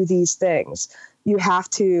have to do these things. You have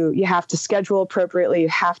to schedule appropriately. You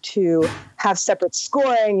have to have separate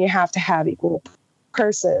scoring. You have to have equal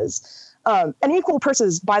purses. And equal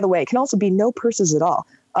purses, by the way, can also be no purses at all.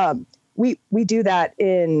 We do that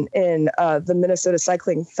in the Minnesota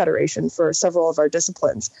Cycling Federation for several of our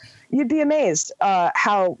disciplines. You'd be amazed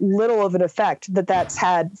how little of an effect that's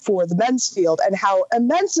had for the men's field, and how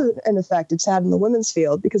immense an effect it's had in the women's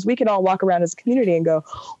field, because we can all walk around as a community and go,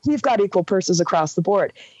 we've got equal purses across the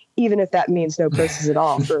board, even if that means no purses at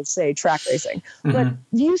all for, say, track racing. Mm-hmm. But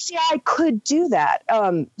UCI could do that.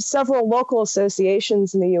 Several local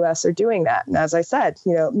associations in the U.S. are doing that. And as I said,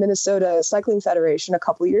 Minnesota Cycling Federation a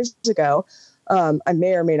couple years ago, I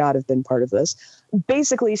may or may not have been part of this,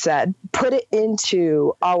 basically said, put it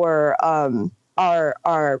into our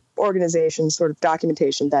organization's sort of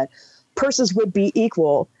documentation that purses would be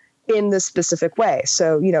equal in this specific way.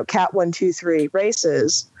 So, Cat 1, 2, 3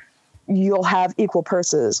 races, you'll have equal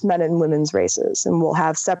purses, men and women's races, and we'll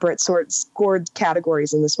have separate scored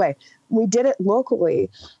categories in this way. We did it locally,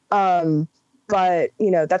 but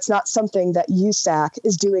that's not something that USAC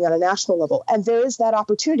is doing on a national level. And there is that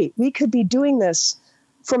opportunity. We could be doing this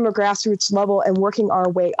from a grassroots level and working our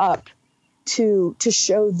way up to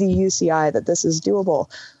show the UCI that this is doable,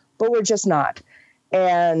 but we're just not.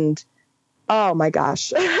 And oh my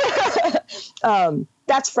gosh,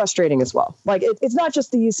 that's frustrating as well. Like it's not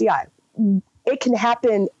just the UCI. It can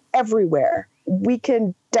happen everywhere. We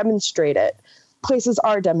can demonstrate it. Places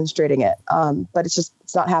are demonstrating it, but it's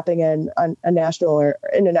not happening on a national or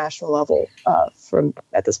international level from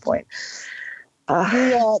at this point.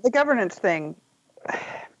 The governance thing.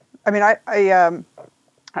 I mean, I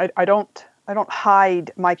don't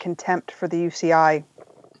hide my contempt for the UCI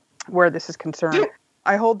where this is concerned.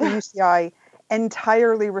 I hold the UCI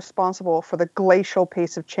entirely responsible for the glacial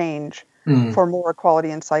pace of change for more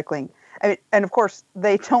equality in cycling. And of course,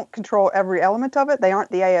 they don't control every element of it. They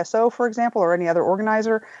aren't the ASO, for example, or any other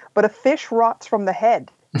organizer. But a fish rots from the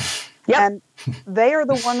head. Yep. And they are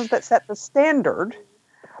the ones that set the standard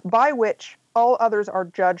by which all others are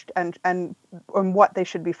judged and what they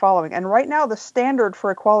should be following. And right now, the standard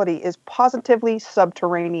for equality is positively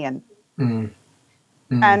subterranean.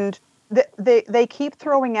 And they keep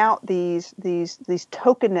throwing out these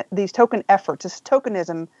token efforts, this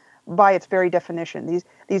tokenism by its very definition.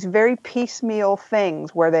 These very piecemeal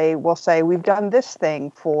things where they will say, we've done this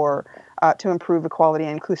thing to improve equality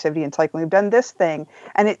and inclusivity in cycling. We've done this thing.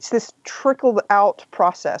 And it's this trickled out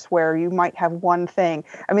process where you might have one thing.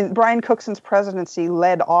 I mean, Brian Cookson's presidency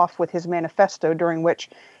led off with his manifesto, during which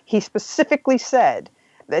he specifically said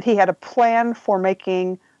that he had a plan for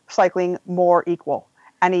making cycling more equal.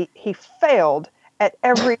 And he failed at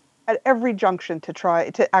every junction to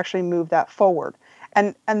try to actually move that forward.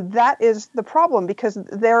 And that is the problem, because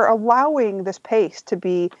they're allowing this pace to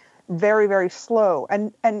be very, very slow.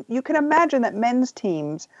 And you can imagine that men's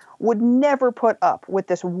teams would never put up with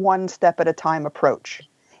this one step at a time approach.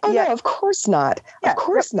 Oh, no, of course not. Of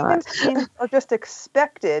course not. Men's teams are just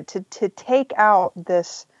expected to take out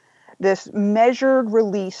this measured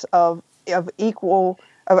release of equality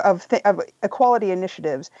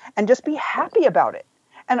initiatives and just be happy about it.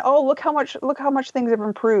 And look how much things have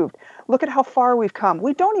improved. Look at how far we've come.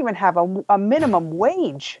 We don't even have a minimum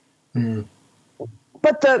wage.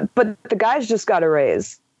 But the guys just got a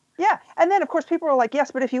raise. Yeah, and then of course people are like,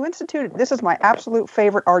 yes, but if you instituted, this is my absolute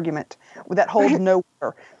favorite argument that holds no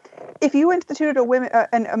water. If you instituted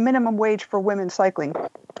a minimum wage for women cycling,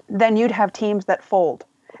 then you'd have teams that fold,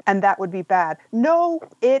 and that would be bad. No,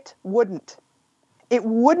 it wouldn't. It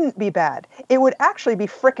wouldn't be bad. It would actually be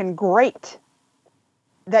frickin' great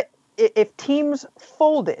that if teams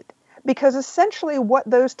folded, because essentially what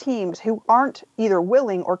those teams who aren't either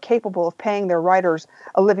willing or capable of paying their riders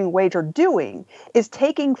a living wage are doing is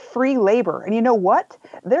taking free labor. And you know what?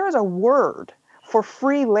 There is a word for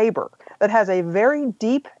free labor that has a very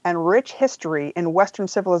deep and rich history in Western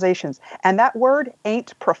civilizations. And that word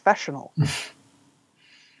ain't professional.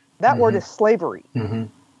 That word is slavery.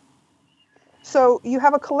 So you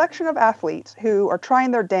have a collection of athletes who are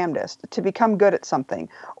trying their damnedest to become good at something,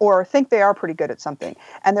 or think they are pretty good at something,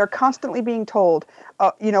 and they're constantly being told,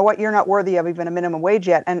 you know what, you're not worthy of even a minimum wage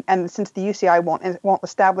yet, and since the UCI won't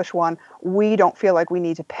establish one, we don't feel like we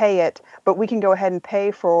need to pay it, but we can go ahead and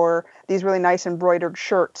pay for these really nice embroidered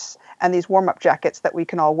shirts and these warm-up jackets that we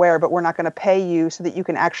can all wear, but we're not going to pay you so that you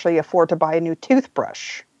can actually afford to buy a new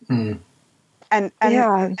toothbrush. And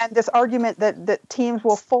this argument that teams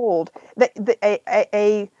will fold, that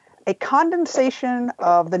a condensation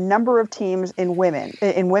of the number of teams in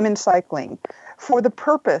women's cycling for the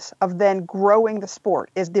purpose of then growing the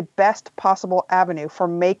sport is the best possible avenue for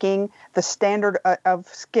making the standard of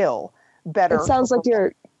skill better. It sounds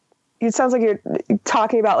like you're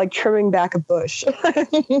talking about like trimming back a bush.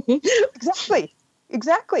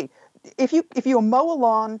 Exactly. If you mow a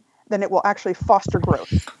lawn, then it will actually foster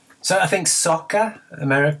growth. So I think soccer,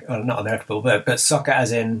 not American football, but soccer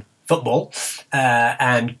as in football,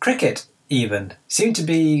 and cricket even, seem to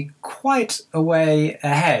be quite a way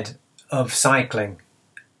ahead of cycling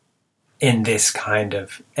in this kind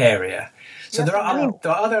of area. So there are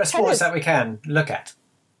other sports that we can look at.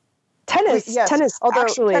 Tennis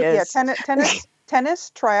actually is.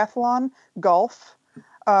 Tennis, triathlon, golf.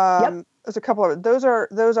 There's a couple of those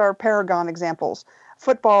are paragon examples.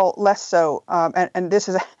 Football less so, and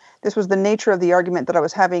this was the nature of the argument that I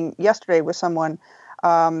was having yesterday with someone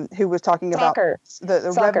who was talking about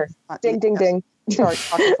the soccer. Ding. Sorry,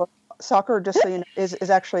 soccer. Just so you know, is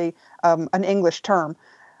actually an English term.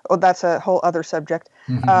 Oh, that's a whole other subject.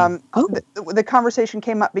 The conversation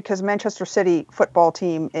came up because Manchester City football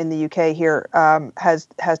team in the UK here has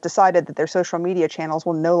decided that their social media channels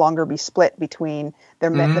will no longer be split between the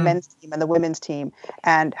men's team and the women's team,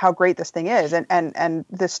 and how great this thing is. And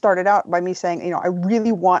this started out by me saying, I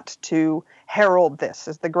really want to herald this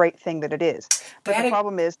as the great thing that it is. But the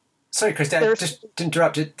problem is... Sorry, Chris, just to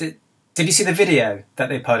interrupt you. Did you see the video that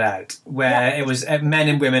they put out where it was men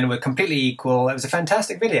and women were completely equal? It was a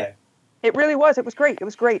fantastic video. It really was. It was great.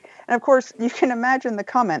 And of course, you can imagine the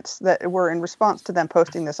comments that were in response to them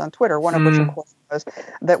posting this on Twitter. One of which, of course, was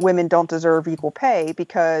that women don't deserve equal pay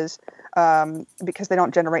because they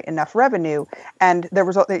don't generate enough revenue. And there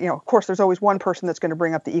was, of course, there's always one person that's going to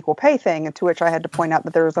bring up the equal pay thing, and to which I had to point out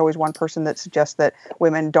that there is always one person that suggests that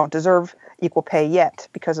women don't deserve equal pay yet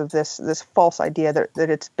because of this false idea that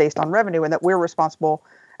it's based on revenue and that we're responsible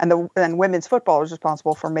and then women's football is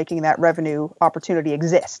responsible for making that revenue opportunity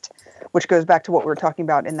exist, which goes back to what we were talking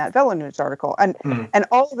about in that Velo News article. And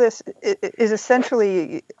all of this is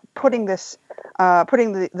essentially putting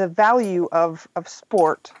the value of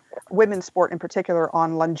sport, women's sport in particular,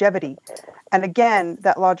 on longevity. And again,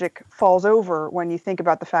 that logic falls over when you think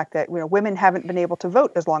about the fact that women haven't been able to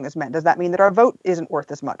vote as long as men. Does that mean that our vote isn't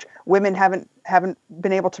worth as much? Women haven't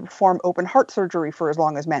been able to perform open heart surgery for as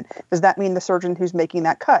long as men. Does that mean the surgeon who's making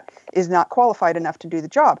that cut is not qualified enough to do the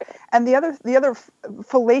job? And the other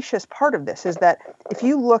fallacious part of this is that if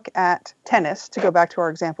you look at tennis, to go back to our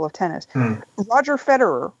example of tennis, Roger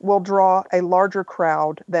Federer will draw a larger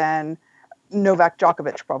crowd than Novak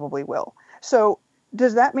Djokovic probably will. So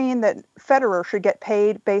does that mean that Federer should get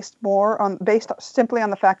paid based simply on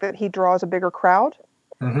the fact that he draws a bigger crowd?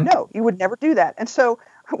 No, you would never do that. And so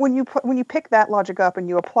when you pick that logic up and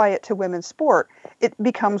you apply it to women's sport, it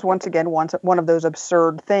becomes once again one of those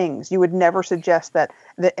absurd things. You would never suggest that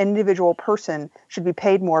the individual person should be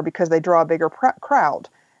paid more because they draw a bigger crowd.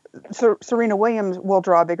 So Serena Williams will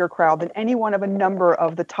draw a bigger crowd than any one of a number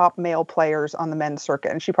of the top male players on the men's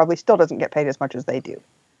circuit, and she probably still doesn't get paid as much as they do.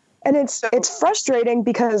 And it's frustrating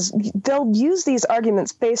because they'll use these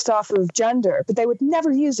arguments based off of gender, but they would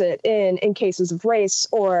never use it in cases of race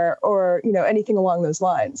or anything along those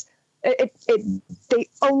lines. They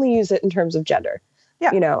only use it in terms of gender.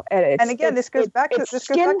 Yeah. And again, this goes back to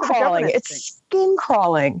skin crawling. It's skin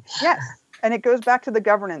crawling. Yes. And it goes back to the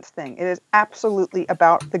governance thing. It is absolutely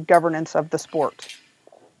about the governance of the sport.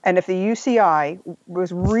 And if the UCI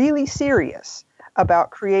was really serious about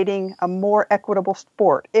creating a more equitable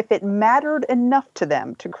sport, if it mattered enough to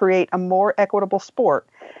them to create a more equitable sport,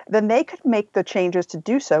 then they could make the changes to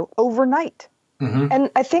do so overnight. And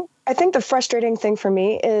I think the frustrating thing for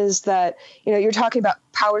me is that, you're talking about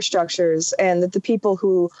power structures and that the people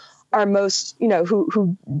who are most,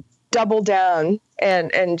 who double down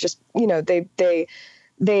and just,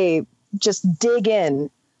 they just dig in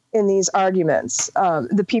these arguments,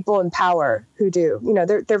 the people in power who do,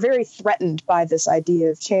 they're very threatened by this idea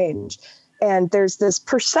of change. And there's this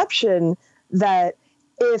perception that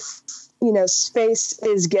if, space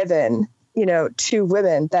is given, to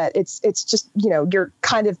women, that it's just, you're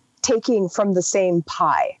kind of taking from the same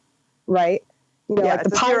pie, right? Like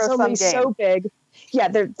the pie is only so big. Yeah,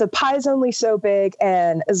 the pie is only so big,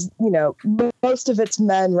 and as most of it's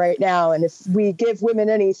men right now. And if we give women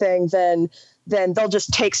anything, then they'll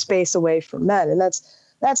just take space away from men, and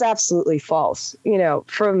that's absolutely false.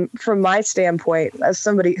 From my standpoint, as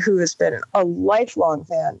somebody who has been a lifelong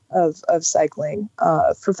fan of cycling,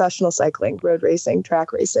 professional cycling, road racing,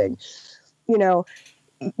 track racing, it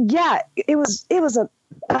was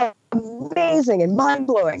amazing and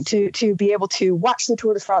mind-blowing to be able to watch the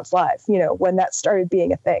Tour de France live, when that started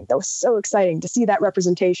being a thing. That was so exciting to see that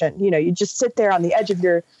representation. You just sit there on the edge of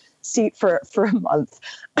your seat for a month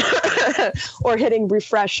or hitting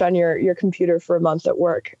refresh on your computer for a month at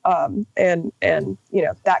work, and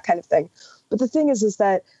that kind of thing. But the thing is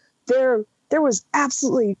that there was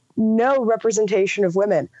absolutely no representation of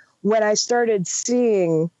women when I started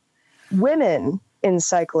seeing women in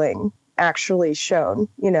cycling actually shown,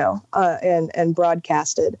 and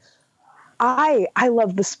broadcasted. I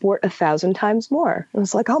love the sport 1,000 times more. I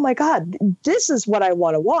was like, oh my God, this is what I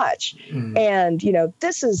want to watch. And,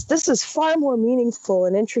 this is far more meaningful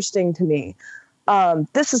and interesting to me.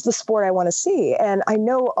 This is the sport I want to see. And I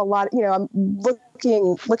know a lot, I'm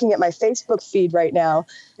looking at my Facebook feed right now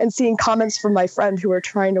and seeing comments from my friend who are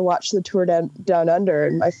trying to watch the Tour Down Under.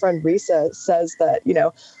 And my friend Risa says that,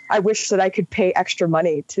 I wish that I could pay extra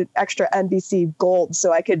money to extra NBC Gold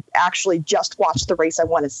so I could actually just watch the race I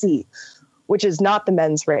want to see, which is not the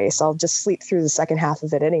men's race. I'll just sleep through the second half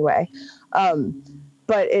of it anyway.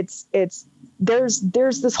 But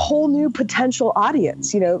there's this whole new potential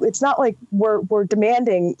audience. It's not like we're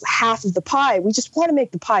demanding half of the pie. We just want to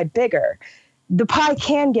make the pie bigger. The pie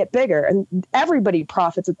can get bigger, and everybody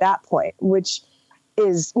profits at that point, which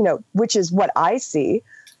is what I see.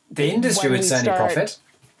 The industry would certainly profit.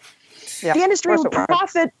 Yeah, the industry would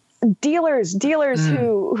profit. Dealers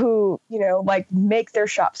who make their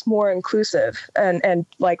shops more inclusive, and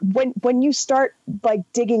like when you start like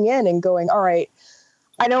digging in and going, all right,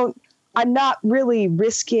 I'm not really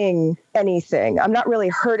risking anything. I'm not really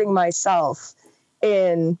hurting myself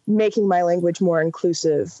in making my language more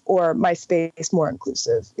inclusive or my space more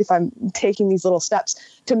inclusive. If I'm taking these little steps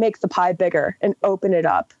to make the pie bigger and open it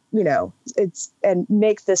up, and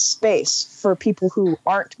make this space for people who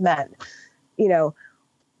aren't men,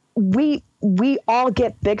 we all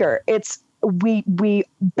get bigger. It's we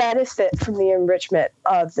benefit from the enrichment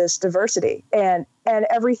of this diversity, and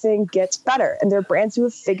everything gets better. And there are brands who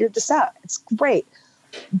have figured this out. It's great.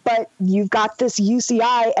 But you've got this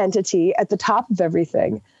UCI entity at the top of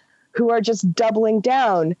everything who are just doubling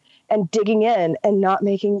down and digging in and not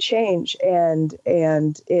making change. And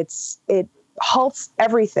it halts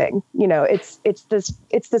everything. It's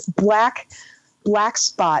this black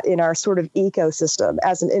spot in our sort of ecosystem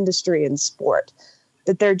as an industry in sport,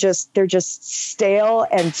 that they're just stale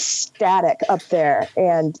and static up there.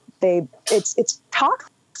 And it's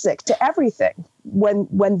toxic to everything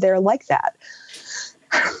when they're like that.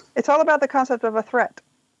 It's all about the concept of a threat.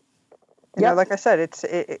 You know, like I said,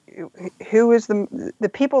 who is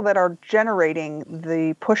the people that are generating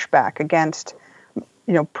the pushback against,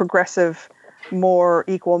 progressive, more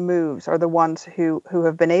equal moves are the ones who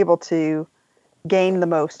have been able to gain the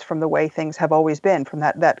most from the way things have always been, from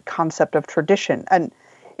that concept of tradition. And,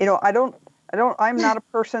 I'm not a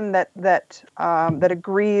person that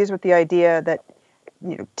agrees with the idea that,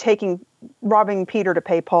 robbing Peter to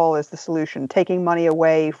pay Paul is the solution, taking money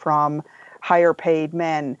away from higher paid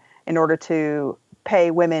men in order to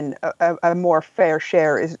pay women a more fair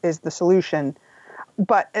share is the solution.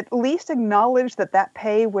 But at least acknowledge that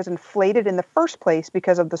pay was inflated in the first place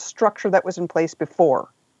because of the structure that was in place before.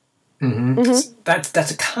 Mm-hmm. Mm-hmm.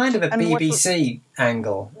 That's a kind of a BBC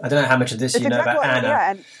angle. I don't know how much of this you know about Anna.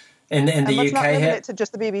 Yeah, in the let's UK not limit here. it to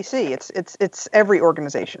just the BBC. It's every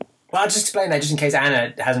organization. Well, I'll just explain that just in case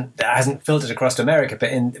Anna hasn't filtered across to America.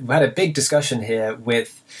 But we had a big discussion here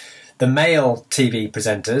with the male TV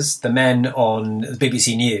presenters. The men on the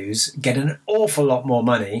BBC News get an awful lot more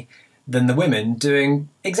money than the women doing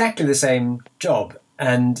exactly the same job.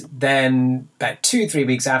 And then about 2-3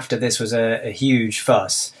 weeks after this was a huge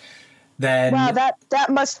fuss. Then, wow, that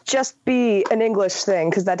must just be an English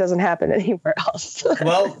thing, because that doesn't happen anywhere else.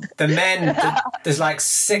 Well, the men, there's like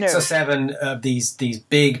 6 or 7 of these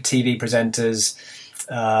big TV presenters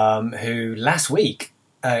who last week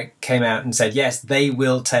came out and said, yes, they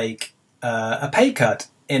will take a pay cut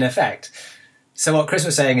in effect. So what Chris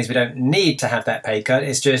was saying is we don't need to have that pay cut.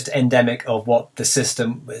 It's just endemic of what the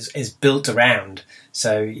system is built around.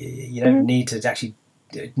 So you don't need to actually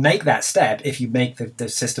make that step if you make the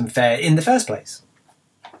system fair in the first place.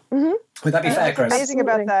 Mm-hmm. Would that be fair, Chris? What's amazing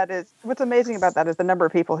about that is the number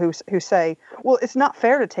of people who say, well, it's not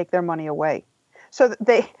fair to take their money away. So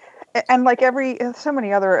and like so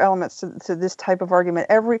many other elements to this type of argument,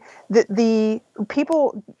 the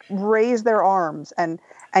people raise their arms and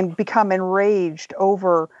become enraged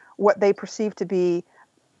over what they perceive to be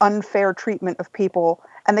unfair treatment of people,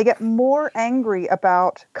 and they get more angry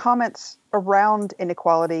about comments around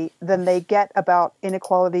inequality than they get about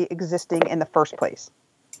inequality existing in the first place.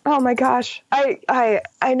 Oh my gosh, I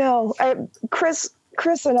know. Chris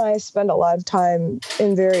and I spend a lot of time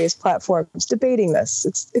in various platforms debating this.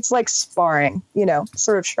 It's like sparring,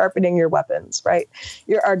 sort of sharpening your weapons, right?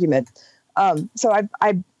 Your argument. So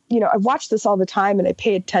I watch this all the time and I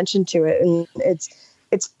pay attention to it, and it's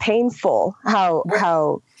painful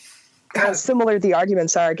how similar the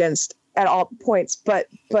arguments are against at all points. But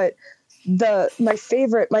my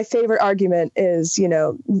favorite argument is,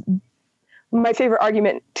 my favorite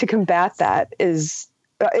argument to combat that is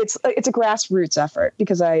it's a grassroots effort,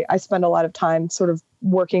 because I spend a lot of time sort of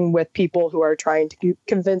working with people who are trying to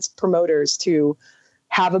convince promoters to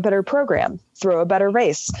have a better program, throw a better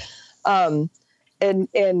race. And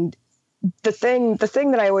the thing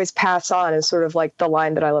that I always pass on is sort of like the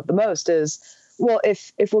line that I love the most is, well,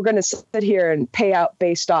 if we're going to sit here and pay out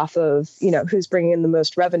based off of, who's bringing in the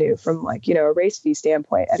most revenue from a race fee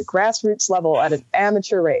standpoint at a grassroots level, at an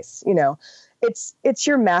amateur race, it's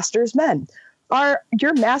your masters men. Are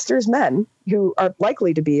your masters men, who are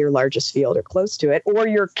likely to be your largest field or close to it, or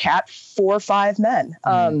your Cat 4 or 5 men.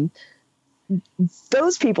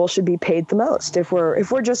 Those people should be paid the most. If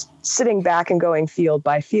we're just sitting back and going field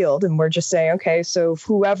by field, and we're just saying, okay, so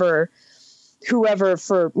whoever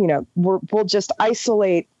for, we'll just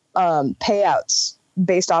isolate payouts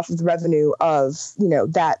based off of the revenue of,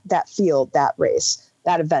 that field, that race,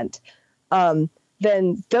 that event.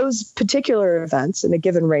 Then those particular events in a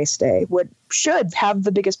given race day should have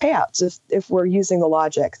the biggest payouts if we're using the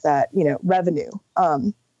logic that, revenue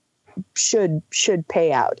should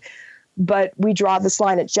pay out. But we draw this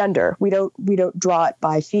line at gender. We don't draw it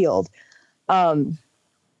by field. I don't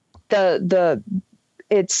know.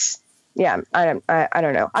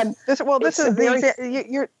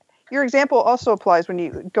 Your example also applies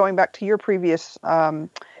when going back to your previous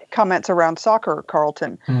comments around soccer,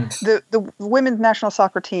 Carlton. The women's national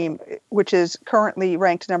soccer team, which is currently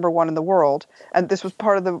ranked number 1 in the world, and this was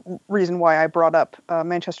part of the reason why I brought up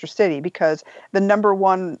Manchester City, because the number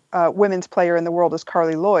 1 women's player in the world is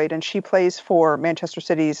Carly Lloyd, and she plays for Manchester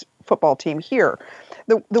City's football team here.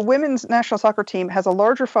 The women's national soccer team has a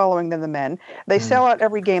larger following than the men. They sell out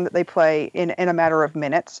every game that they play in a matter of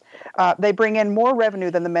minutes. They bring in more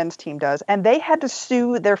revenue than the men's team does, and they had to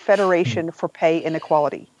sue their federation for pay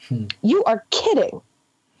inequality. You are kidding.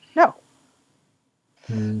 No.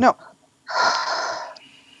 No.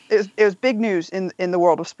 It was big news in the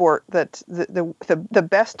world of sport that the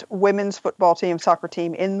best women's football team, soccer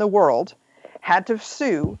team in the world had to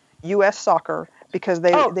sue U.S. Soccer because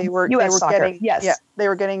they were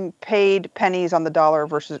getting paid pennies on the dollar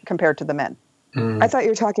versus compared to the men. I thought you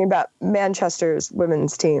were talking about Manchester's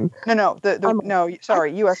women's team. No,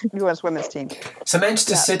 U.S. women's team. So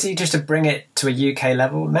Manchester City, just to bring it to a UK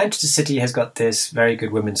level, Manchester City has got this very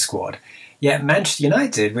good women's squad. Yet Manchester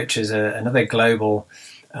United, which is another global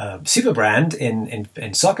super brand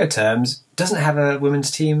in soccer terms, doesn't have a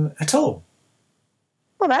women's team at all.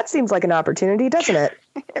 Well, that seems like an opportunity, doesn't it?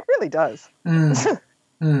 It really does.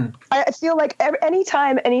 I feel like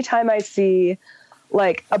anytime I see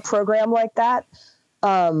like a program like that,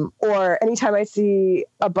 or anytime I see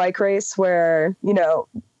a bike race where,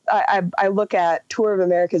 I look at Tour of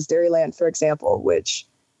America's Dairyland, for example, which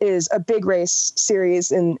is a big race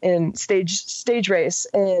series in stage race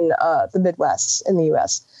in the Midwest in the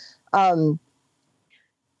U.S.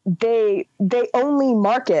 They only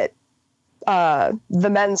market the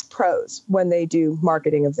men's pros when they do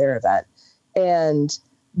marketing of their event, and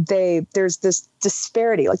there's this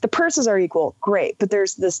disparity. Like the purses are equal, great, but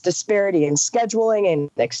there's this disparity in scheduling and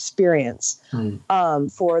experience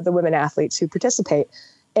for the women athletes who participate.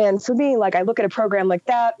 And for me, like I look at a program like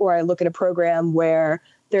that, or I look at a program where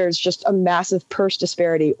there's just a massive purse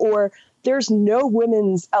disparity, or there's no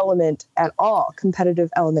women's element at all, competitive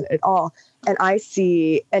element at all. And I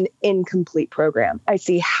see an incomplete program. I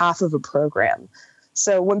see half of a program.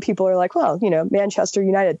 So when people are like, well, Manchester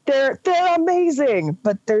United, they're amazing,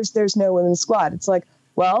 but there's no women's squad. It's like,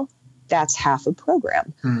 well, that's half a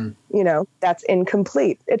program. That's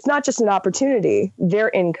incomplete. It's not just an opportunity. They're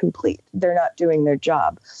incomplete. They're not doing their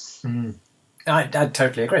job. I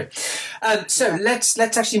totally agree. So let's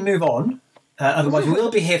actually move on. Otherwise,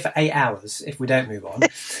 we'll be here for 8 hours if we don't move on.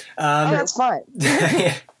 That's fine.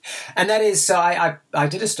 And that is, so I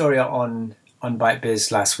did a story on Bike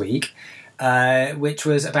Biz last week, which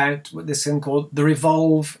was about this thing called the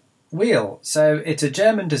Revolve wheel. So it's a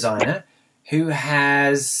German designer who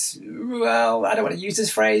has, well, I don't want to use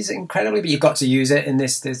this phrase incredibly, but you've got to use it in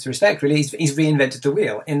this respect, really. He's reinvented the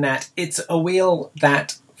wheel in that it's a wheel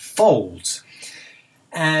that folds.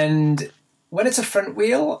 And when it's a front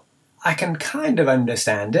wheel, I can kind of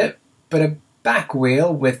understand it, but a back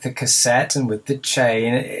wheel with the cassette and with the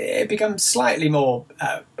chain, it becomes slightly more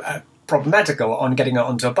problematical on getting it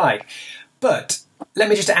onto a bike. But let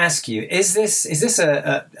me just ask you, is this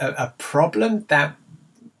a problem that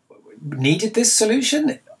needed this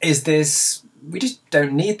solution? Is this, we just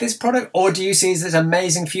don't need this product? Or do you see this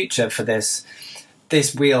amazing future for this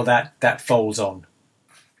wheel that folds on?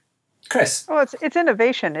 Chris? Well, it's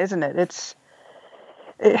innovation, isn't it?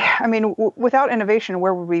 Without innovation,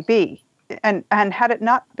 where would we be? And had it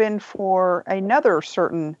not been for another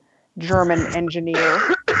certain German engineer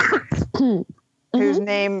whose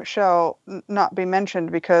name shall not be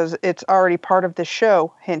mentioned because it's already part of the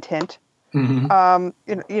show, hint, hint. Where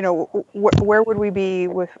would we be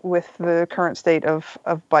with the current state of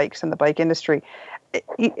bikes and the bike industry?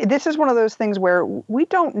 This is one of those things where we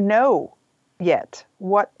don't know yet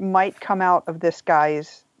what might come out of this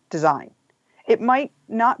guy's design. It might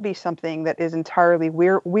not be something that is entirely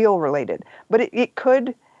wheel related, but it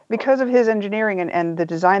could, because of his engineering and the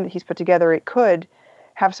design that he's put together, it could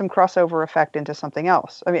have some crossover effect into something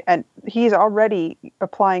else. I mean, and he's already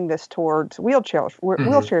applying this towards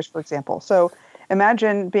wheelchairs, for example. So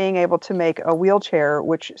imagine being able to make a wheelchair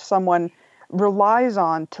which someone relies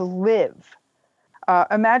on to live.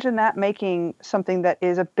 Imagine that making something that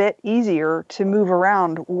is a bit easier to move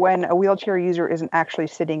around when a wheelchair user isn't actually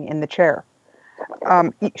sitting in the chair.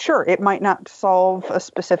 Sure, it might not solve a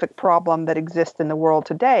specific problem that exists in the world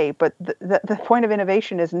today, but the point of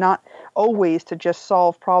innovation is not always to just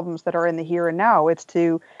solve problems that are in the here and now. It's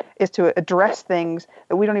to address things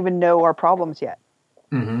that we don't even know are problems yet.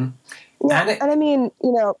 Mm-hmm. Yeah, and I mean,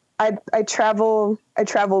 I travel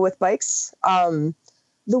with bikes.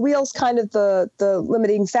 The wheel's kind of the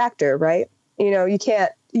limiting factor, right?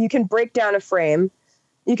 You can break down a frame.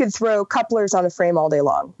 You could throw couplers on a frame all day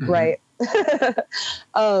long, right?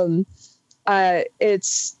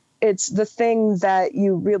 It's the thing that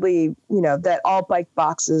you really, that all bike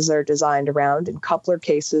boxes are designed around and coupler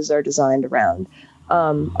cases are designed around,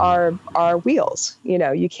 are wheels.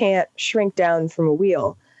 You can't shrink down from a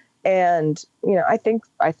wheel. And, I think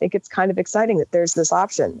it's kind of exciting that there's this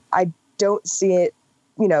option. I don't see it,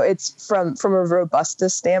 it's from a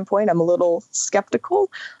robustness standpoint, I'm a little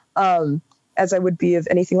skeptical, as I would be of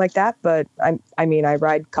anything like that. But I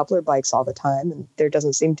ride coupler bikes all the time, and there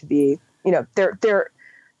doesn't seem to be, they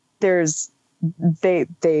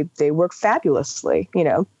work fabulously,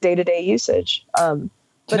 day-to-day usage.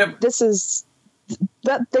 But this is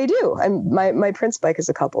that they do. My Prince bike is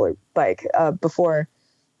a coupler bike. Before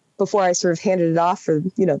I sort of handed it off for,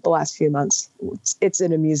 the last few months, it's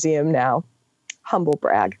in a museum now. Humble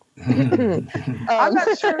brag. I'm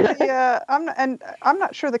not sure I'm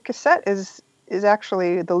not sure the cassette is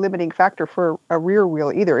actually the limiting factor for a rear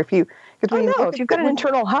wheel either. If you've got an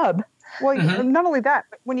internal hub. Well, not only that,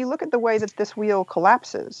 but when you look at the way that this wheel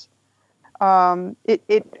collapses,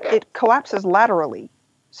 it collapses laterally.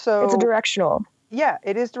 So it's a directional. Yeah,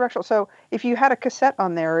 it is directional. So if you had a cassette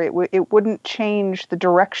on there, it wouldn't change the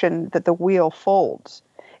direction that the wheel folds.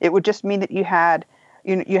 It would just mean that you had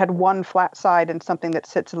one flat side and something that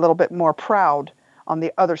sits a little bit more proud on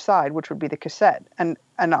the other side, which would be the cassette. And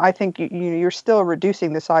I think you're still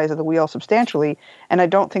reducing the size of the wheel substantially. And I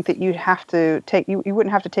don't think that you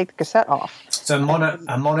wouldn't have to take the cassette off. So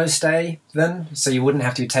a mono stay then? So you wouldn't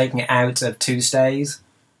have to be taking it out of two stays?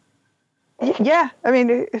 Yeah,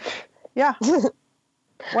 yeah.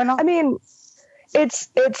 Why not?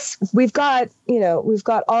 We've got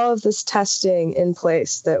all of this testing in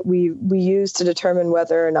place that we use to determine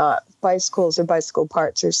whether or not bicycles or bicycle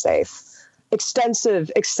parts are safe.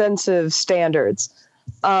 Extensive standards.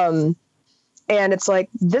 And it's like,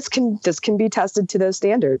 this can be tested to those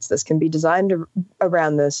standards. This can be designed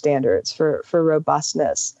around those standards for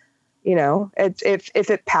robustness. If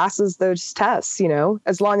it passes those tests,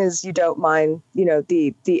 as long as you don't mind,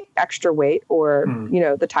 the extra weight or,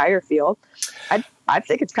 the tire feel, I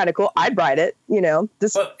think it's kind of cool. I'd ride it,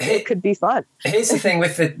 it could be fun. Here's the thing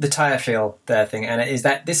with the tire feel there thing, and it is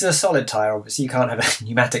that this is a solid tire. Obviously, you can't have a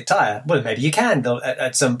pneumatic tire. Well, maybe you can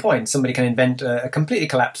at some point. Somebody can invent a completely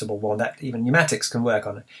collapsible one that even pneumatics can work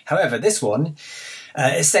on it. However, this one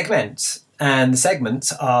is segments, and the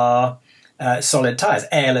segments are solid tires,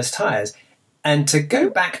 airless tires. And to go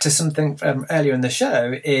back to something from earlier in the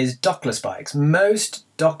show is dockless bikes. Most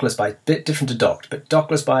dockless bikes, a bit different to docked, but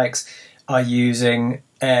dockless bikes are using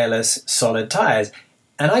airless solid tires.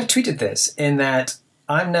 And I've tweeted this in that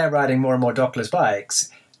I'm now riding more and more dockless bikes.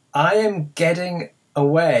 I am getting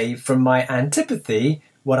away from my antipathy,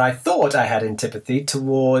 what I thought I had antipathy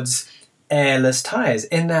towards airless tires,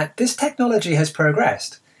 in that this technology has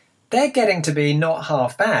progressed. They're getting to be not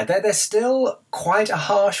half bad. They're still quite a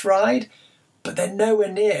harsh ride, but they're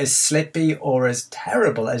nowhere near as slippy or as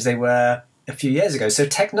terrible as they were a few years ago. So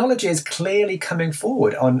technology is clearly coming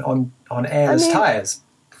forward on airless tires.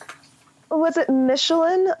 Was it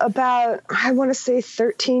Michelin about, I want to say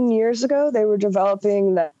 13 years ago, they were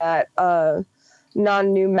developing that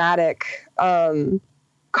non-pneumatic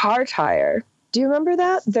car tire. Do you remember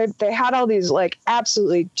that? They had all these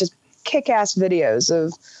absolutely just kick-ass videos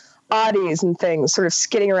of Audis and things sort of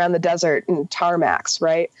skidding around the desert and tarmacs,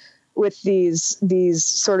 right? With these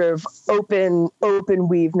sort of open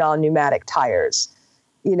weave non-pneumatic tires.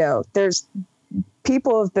 There's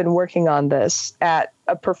people have been working on this at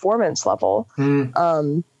a performance level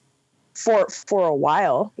for a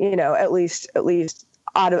while, at least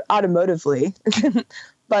automotively,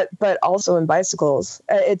 but also in bicycles.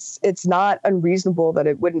 It's not unreasonable that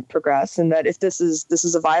it wouldn't progress, and that if this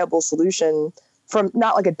is a viable solution from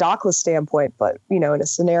not like a dockless standpoint, but, in a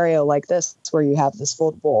scenario like this where you have this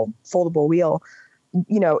foldable wheel,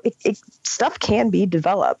 it stuff can be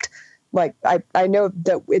developed. Like I know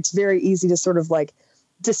that it's very easy to sort of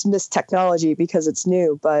dismiss technology because it's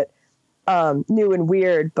new, but new and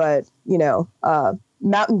weird. But,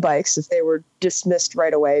 mountain bikes, if they were dismissed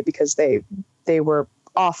right away because they were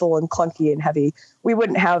awful and clunky and heavy, we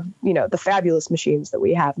wouldn't have, the fabulous machines that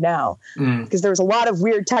we have now, because there was a lot of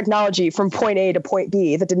weird technology from point A to point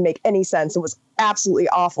B that didn't make any sense. It was absolutely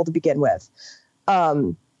awful to begin with.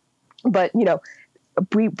 But,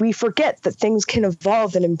 we forget that things can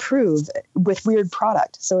evolve and improve with weird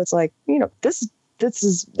product. So it's like,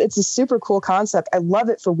 it's a super cool concept. I love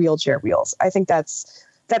it for wheelchair wheels. I think that's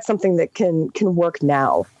something that can work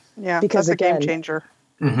now. Yeah, because that's again, a game changer.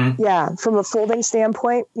 Mm-hmm. Yeah, from a folding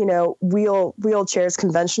standpoint, wheelchairs,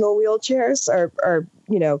 conventional wheelchairs are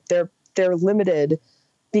they're limited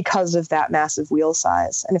because of that massive wheel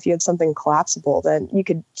size. And if you had something collapsible, then you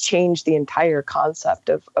could change the entire concept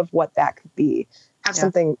of what that could be. Have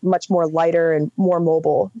something much more lighter and more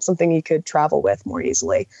mobile, something you could travel with more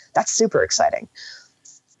easily. That's super exciting.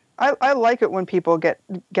 I like it when people get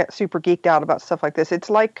super geeked out about stuff like this.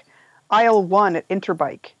 It's like aisle 1 at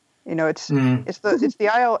Interbike. You know, it's the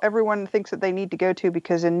aisle everyone thinks that they need to go to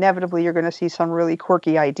because inevitably you're going to see some really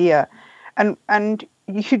quirky idea, and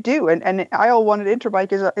you do. And aisle 1 at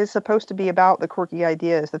Interbike is supposed to be about the quirky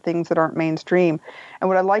ideas, the things that aren't mainstream. And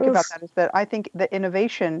what I like about that is that I think that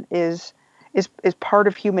innovation is part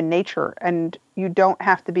of human nature, and you don't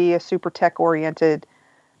have to be a super tech oriented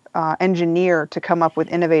engineer to come up with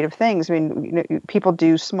innovative things. I mean, you know, people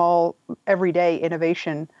do small everyday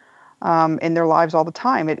innovation in their lives all the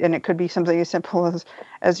time. And it could be something as simple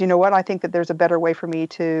as, you know what, I think that there's a better way for me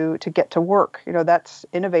to get to work. You know, that's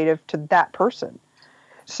innovative to that person.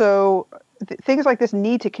 So things like this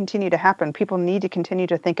need to continue to happen. People need to continue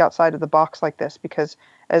to think outside of the box like this, because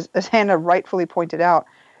as Hannah rightfully pointed out,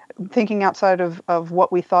 thinking outside of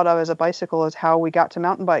what we thought of as a bicycle is how we got to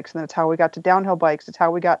mountain bikes, and then it's how we got to downhill bikes. It's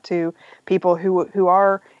how we got to people who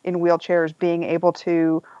are in wheelchairs being able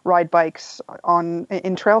to ride bikes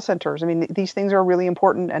in trail centers. I mean, these things are really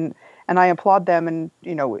important, and I applaud them. And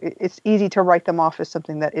you know, it's easy to write them off as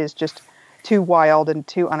something that is just too wild and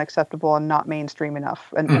too unacceptable and not mainstream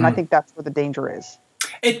enough. And I think that's where the danger is.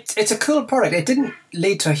 It's a cool product. It didn't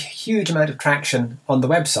lead to a huge amount of traction on the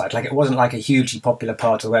website. Like, it wasn't like a hugely popular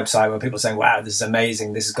part of the website where people were saying, wow, this is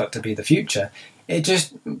amazing, this has got to be the future. It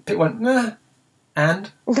just, people went, nah,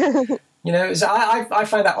 and, you know, so I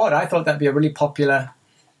find that odd. I thought that'd be a really popular,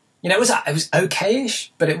 you know, it was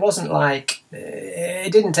okay-ish, but it wasn't like,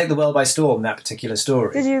 it didn't take the world by storm, that particular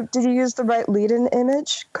story. Did you use the right lead-in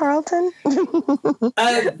image, Carlton?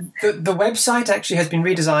 The website actually has been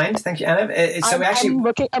redesigned. Thank you, Anna.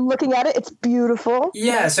 I'm looking at it. It's beautiful.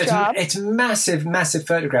 Yeah, nice so it's massive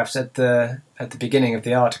photographs at the beginning of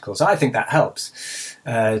the article. So I think that helps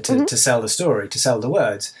to sell the story, to sell the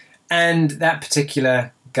words. And that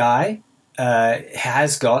particular guy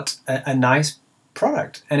has got a nice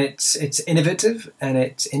product, and it's innovative and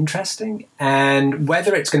it's interesting, and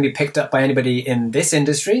whether it's going to be picked up by anybody in this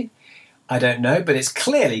industry, I don't know, but it's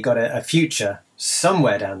clearly got a future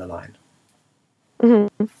somewhere down the line.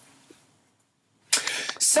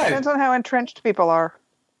 So depends on how entrenched people are.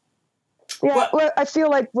 Yeah, well, I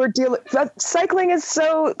feel like cycling is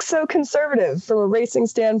so conservative from a racing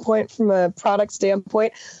standpoint, from a product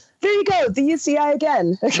standpoint. There you go, the UCI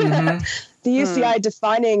again. The UCI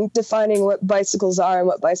defining what bicycles are and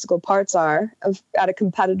what bicycle parts are at a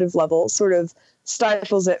competitive level sort of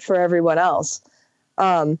stifles it for everyone else.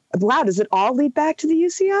 Wow, does it all lead back to the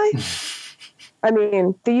UCI? I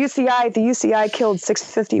mean, the UCI killed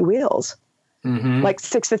 650 wheels, like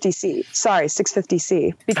 650C. Sorry,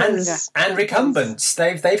 650C. Because and recumbents,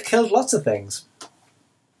 they've killed lots of things.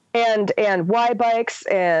 And Y bikes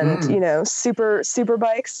and you know, super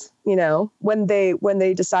bikes, you know, when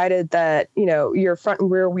they decided that, you know, your front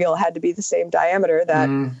and rear wheel had to be the same diameter,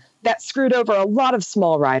 that screwed over a lot of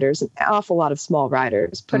small riders, an awful lot of small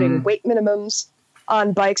riders, putting weight minimums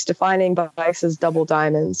on bikes, defining bikes as double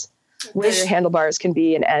diamonds, where your handlebars can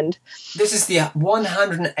be an end. This is the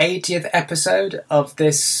 180th episode of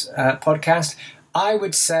this podcast. I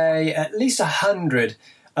would say at least 100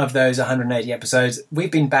 of those 180 episodes, we've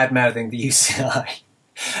been bad-mouthing the UCI.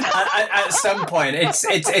 at some point.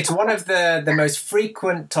 It's one of the most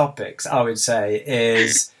frequent topics, I would say,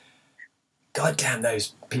 is, God damn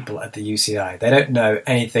those people at the UCI. They don't know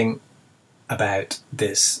anything about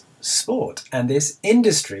this sport and this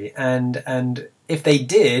industry, and if they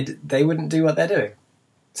did, they wouldn't do what they're doing.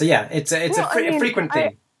 So yeah, it's a frequent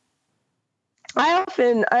theme. I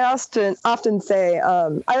often say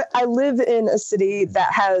I live in a city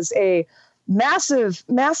that has a massive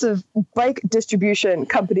bike distribution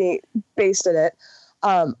company based in it.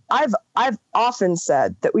 I've often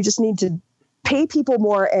said that we just need to pay people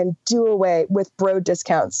more and do away with bro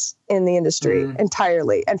discounts in the industry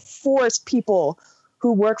entirely, and force people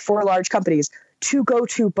who work for large companies to go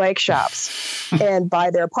to bike shops and buy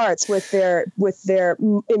their parts with their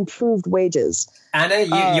improved wages. Anna,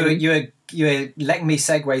 you were letting me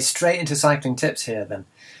segue straight into cycling tips here then.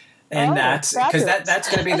 Because that's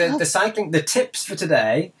going to be the cycling. The tips for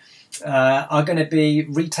today are going to be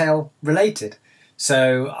retail related.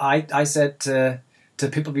 So I said to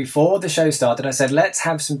people before the show started, I said, let's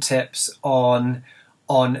have some tips on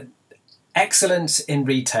excellence in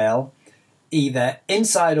retail, either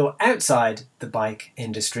inside or outside the bike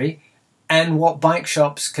industry, and what bike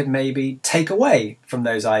shops could maybe take away from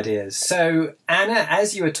those ideas. So, Anna,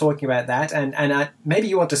 as you were talking about that, and maybe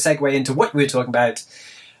you want to segue into what we were talking about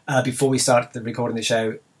before we started recording the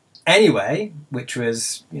show anyway, which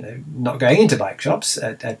was, not going into bike shops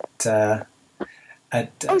Oh,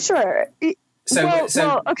 sure.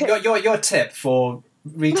 So, okay. Your tip for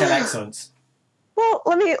retail excellence. Well,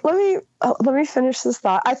 let me finish this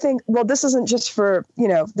thought. I think, this isn't just for,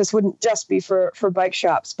 this wouldn't just be for bike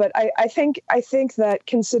shops, but I think that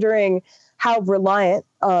considering how reliant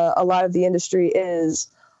a lot of the industry is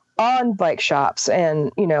on bike shops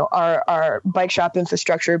and, our bike shop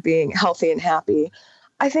infrastructure being healthy and happy,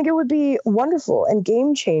 I think it would be wonderful and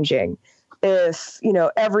game changing if,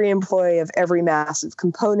 every employee of every massive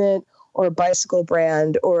component or bicycle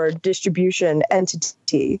brand or distribution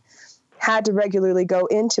entity had to regularly go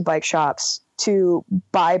into bike shops to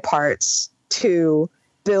buy parts to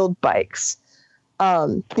build bikes.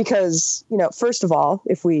 Because, first of all,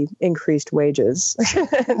 if we increased wages,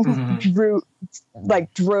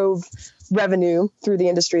 drove revenue through the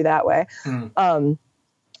industry that way.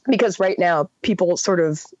 Because right now people sort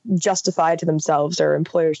of justify to themselves, or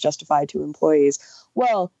employers justify to employees,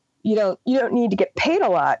 well, you don't need to get paid a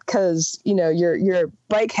lot because, your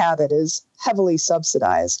bike habit is heavily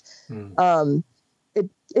subsidized.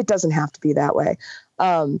 It doesn't have to be that way.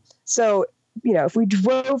 So, if we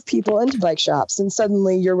drove people into bike shops and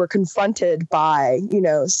suddenly you were confronted by,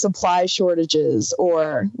 supply shortages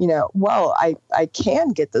or, I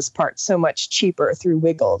can get this part so much cheaper through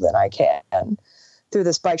Wiggle than I can through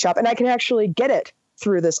this bike shop. And I can actually get it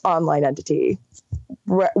through this online entity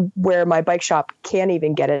where my bike shop can't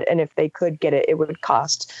even get it. And if they could get it, it would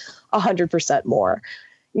cost 100% more.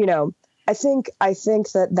 I think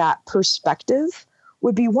that perspective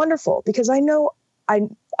would be wonderful, because I know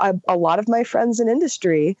a lot of my friends in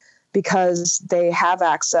industry, because they have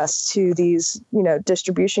access to these,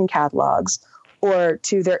 distribution catalogs or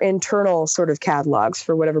to their internal sort of catalogs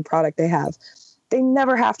for whatever product they have. They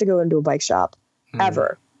never have to go into a bike shop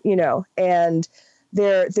ever, and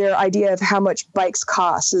their idea of how much bikes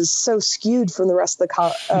cost is so skewed from the rest of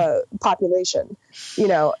the population.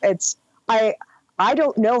 I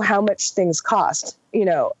don't know how much things cost,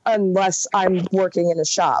 unless I'm working in a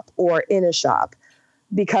shop or in a shop,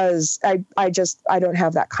 because I don't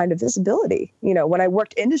have that kind of visibility. When I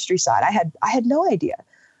worked industry side, I had no idea.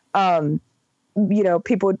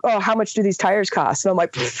 People would, how much do these tires cost? And I'm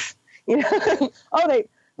like, what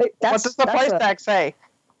does the price tag say?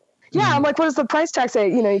 Yeah, I'm like, what does the price tag say?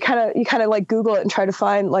 You kind of like Google it and try to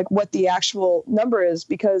find like what the actual number is,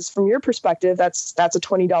 because from your perspective, that's a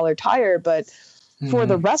 $20 tire, but for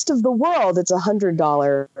the rest of the world, it's $100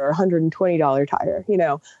 or $120 tire.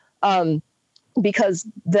 Because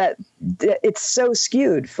that it's so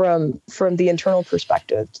skewed from the internal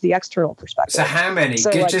perspective to the external perspective. So how many?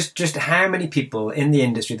 Just how many people in the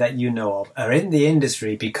industry that you know of are in the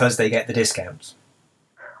industry because they get the discounts?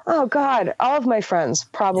 Oh God, all of my friends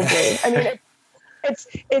probably. I mean,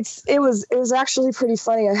 it was actually pretty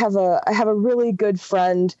funny. I have a really good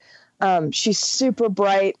friend. She's super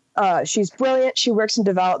bright. She's brilliant. She works in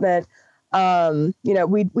development.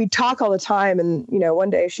 We talk all the time, and one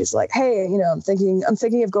day she's like, "Hey, I'm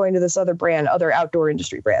thinking of going to this other outdoor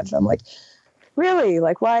industry brand." And I'm like, "Really?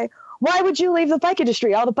 Like, why would you leave the bike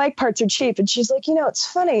industry? All the bike parts are cheap." And she's like, "It's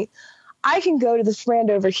funny. I can go to this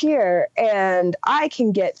brand over here and I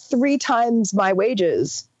can get 3 times my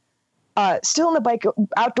wages, still in the bike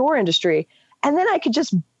outdoor industry. And then I could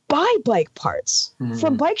just buy bike parts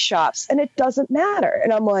from bike shops and it doesn't matter."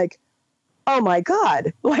 And I'm like, oh my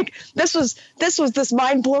God, like this was this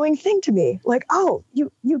mind blowing thing to me. Like, oh,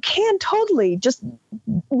 you can totally just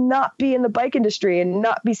not be in the bike industry and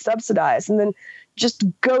not be subsidized, and then just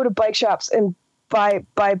go to bike shops and buy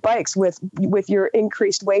bikes with your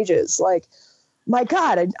increased wages. Like, my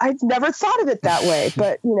God, I'd never thought of it that way,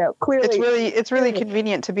 but clearly it's really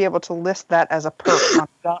convenient to be able to list that as a perk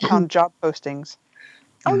on job postings.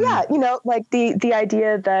 Oh yeah. Like the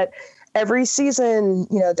idea that every season,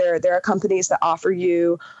 there are companies that offer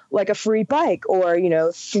you like a free bike or,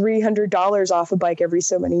 $300 off a bike every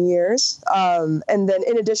so many years. And then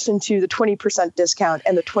in addition to the 20% discount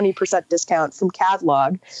and the 20% discount from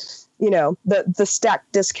catalog, the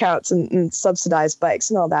stacked discounts and subsidized bikes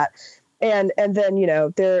and all that. And then,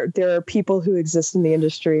 there are people who exist in the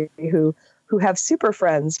industry who have super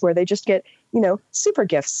friends where they just get, super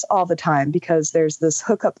gifts all the time because there's this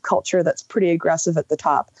hookup culture that's pretty aggressive at the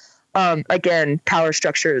top. Again, power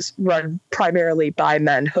structures run primarily by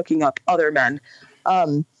men hooking up other men.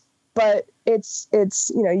 But it's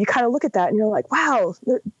you kind of look at that and you're like, wow,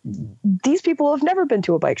 these people have never been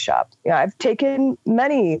to a bike shop. I've taken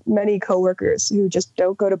many coworkers who just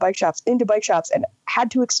don't go to bike shops into bike shops and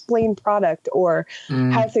had to explain product or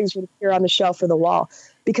how things would appear on the shelf or the wall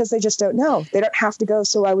because they just don't know. They don't have to go,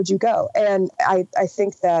 so why would you go? And I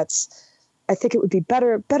think it would be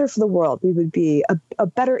better for the world. We would be a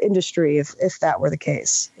better industry if that were the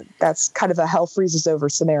case. That's kind of a hell freezes over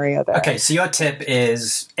scenario there. Okay, so your tip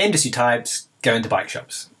is industry types go into bike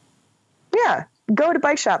shops. Yeah, go to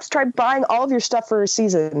bike shops. Try buying all of your stuff for a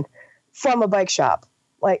season from a bike shop.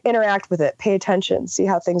 Like, interact with it, pay attention, see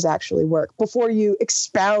how things actually work before you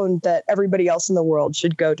expound that everybody else in the world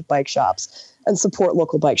should go to bike shops and support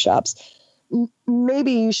local bike shops.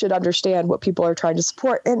 Maybe you should understand what people are trying to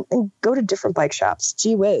support and go to different bike shops.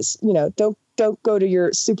 Gee whiz, don't go to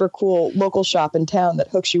your super cool local shop in town that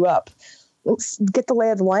hooks you up. Let's get the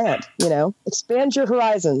lay of the land, expand your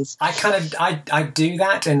horizons. I do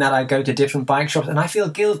that in that I go to different bike shops and I feel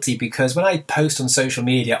guilty because when I post on social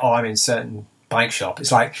media, I'm in certain bike shop,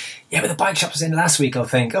 it's like, yeah, but the bike shop was in last week. I'll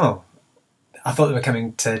think, oh, I thought they were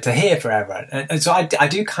coming to here forever. And so I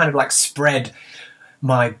do kind of like spread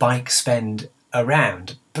my bike spend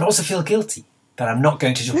around, but also feel guilty that I'm not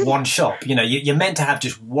going to just one shop. You're meant to have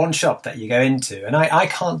just one shop that you go into, and I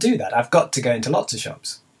can't do that. I've got to go into lots of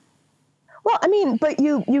shops. Well, but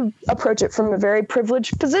you approach it from a very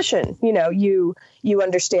privileged position. You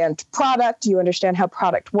understand product, you understand how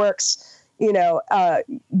product works. You're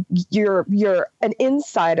an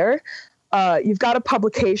insider. You've got a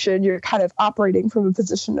publication. You're kind of operating from a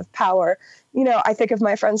position of power. I think of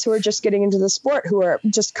my friends who are just getting into the sport, who are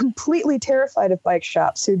just completely terrified of bike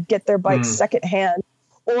shops, who get their bikes secondhand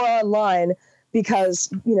or online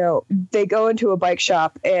because, they go into a bike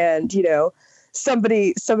shop and,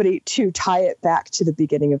 somebody to tie it back to the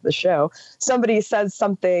beginning of the show, somebody says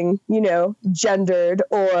something, gendered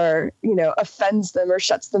or, offends them or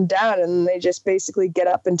shuts them down. And they just basically get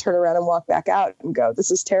up and turn around and walk back out and go,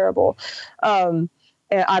 this is terrible. And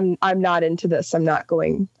I'm not into this. I'm not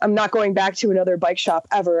going back to another bike shop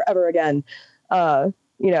ever again.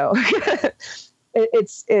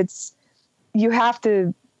 It's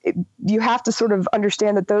you have to sort of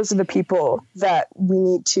understand that those are the people that we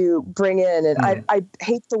need to bring in. And I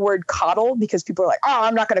hate the word coddle because people are like, oh,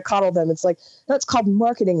 I'm not going to coddle them. It's like, that's called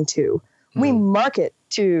marketing to. We market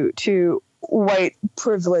to white,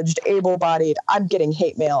 privileged, able-bodied. I'm getting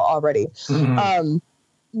hate mail already.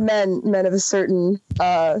 Men of a certain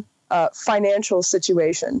financial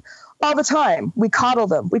situation all the time. We coddle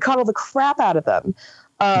them. We coddle the crap out of them.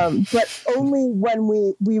 But only when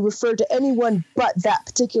we refer to anyone but that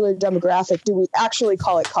particular demographic do we actually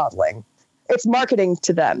call it coddling. It's marketing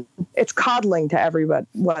to them. It's coddling to everyone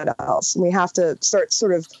else. And we have to start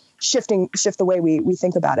sort of shift the way we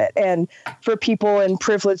think about it. And for people in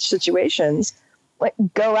privileged situations, like,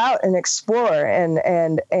 go out and explore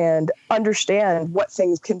and understand what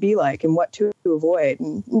things can be like and what to avoid,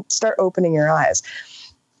 and start opening your eyes.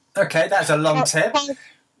 Okay, that's a long tip.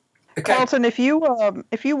 Okay. Carlton, if you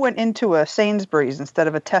went into a Sainsbury's instead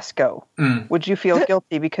of a Tesco, would you feel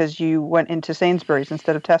guilty because you went into Sainsbury's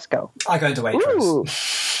instead of Tesco? I go into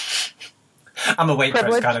Waitrose. I'm a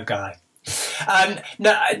Waitrose kind of guy.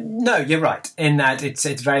 No, you're right in that it's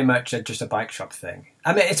very much just a bike shop thing.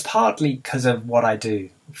 It's partly because of what I do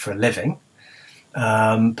for a living,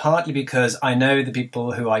 partly because I know the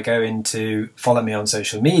people who I go into follow me on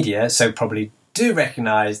social media, so probably do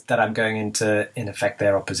recognise that I'm going into, in effect,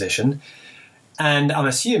 their opposition. And I'm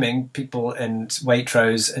assuming people in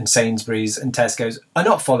Waitrose and Sainsbury's and Tesco's are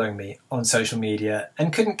not following me on social media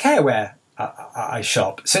and couldn't care where I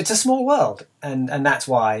shop. So it's a small world, and that's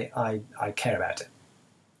why I care about it.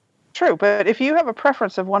 True, but if you have a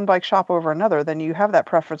preference of one bike shop over another, then you have that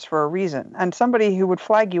preference for a reason. And somebody who would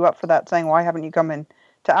flag you up for that, saying, why haven't you come in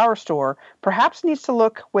to our store, perhaps needs to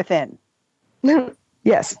look within.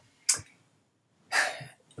 Yes.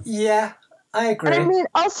 Yeah, I agree. And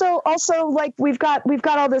also, like, we've got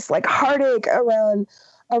all this like heartache around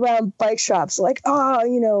bike shops. Like, there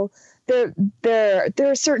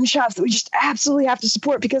are certain shops that we just absolutely have to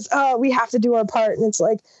support because we have to do our part. And it's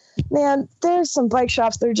like, man, there's some bike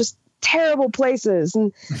shops that are just terrible places,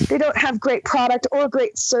 and they don't have great product or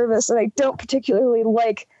great service. And I don't particularly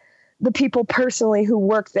like the people personally who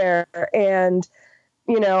work there. And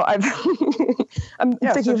I'm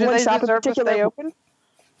thinking of one shop in particular. Stay open?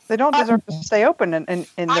 They don't deserve to stay open in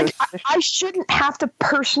those. I shouldn't have to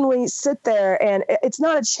personally sit there, and it's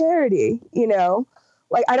not a charity,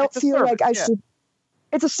 Like, I don't feel like I should.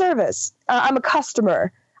 It's a service. I'm a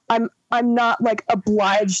customer. I'm not like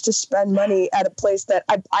obliged to spend money at a place that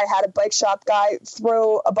I had a bike shop guy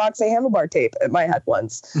throw a box of handlebar tape at my head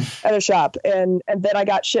once at a shop, and then I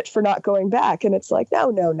got shit for not going back, and it's like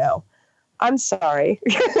no, I'm sorry.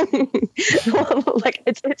 Like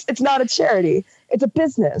it's not a charity, it's a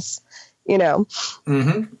business, you know.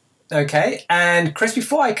 Mm-hmm. Okay, and Chris,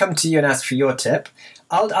 before I come to you and ask for your tip,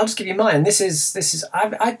 I'll just give you mine. This is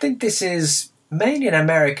I think this is mainly an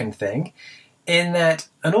American thing, in that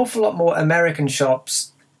an awful lot more American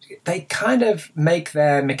shops, they kind of make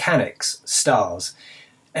their mechanics stars,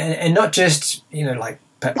 and not just, you know, like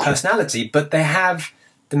personality, but they have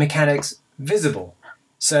the mechanics visible.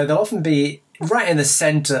 So they'll often be right in the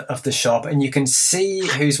center of the shop, and you can see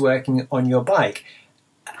who's working on your bike.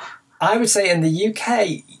 I would say in the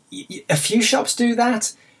UK, a few shops do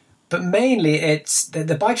that, but mainly it's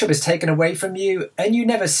the bike shop is taken away from you, and you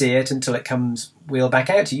never see it until it comes wheeled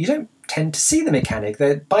back out to you. You don't tend to see the mechanic.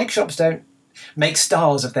 The bike shops don't make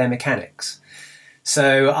stars of their mechanics.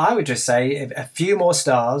 So I would just say a few more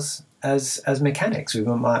stars as mechanics would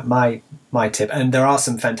be my tip. And there are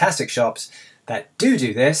some fantastic shops that do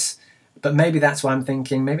this, but maybe that's why I'm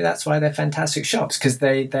thinking, maybe that's why they're fantastic shops, because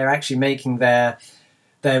they're actually making their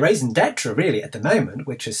raison d'etre really at the moment,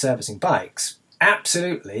 which is servicing bikes,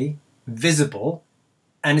 absolutely visible.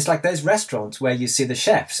 And it's like those restaurants where you see the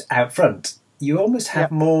chefs out front. You almost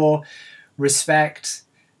have more respect,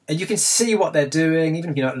 and you can see what they're doing,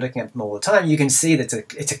 even if you're not looking at them all the time. You can see that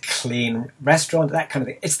it's a clean restaurant, that kind of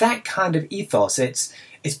thing. It's that kind of ethos. It's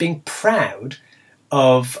being proud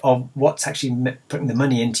of what's actually putting the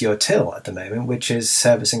money into your till at the moment, which is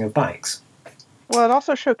servicing of bikes. Well, it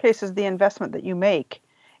also showcases the investment that you make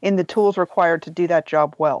in the tools required to do that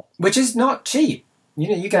job well. Which is not cheap. You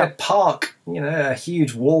know, you get park, a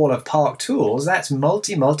huge wall of park tools. That's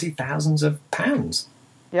multi thousands of pounds.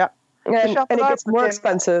 Yeah. And it gets more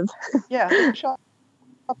expensive. Yeah. The shop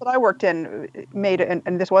that I worked in made,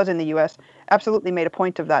 and this was in the U.S., absolutely made a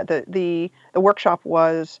point of that. The workshop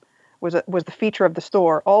was the feature of the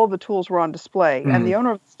store. All of the tools were on display, and the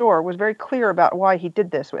owner of the store was very clear about why he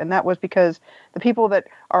did this, and that was because the people that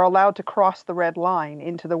are allowed to cross the red line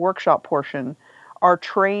into the workshop portion are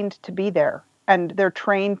trained to be there, and they're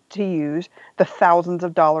trained to use the thousands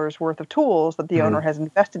of dollars worth of tools that the owner has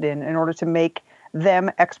invested in order to make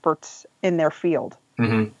them experts in their field.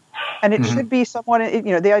 Mm-hmm. And it should be somewhat,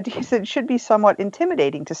 the idea is that it should be somewhat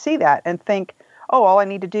intimidating to see that and think, oh, all I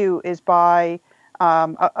need to do is buy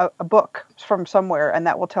a book from somewhere, and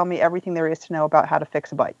that will tell me everything there is to know about how to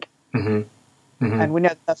fix a bike. Mm-hmm. Mm-hmm. And we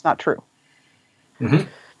know that's not true. Mm-hmm.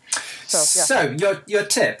 So your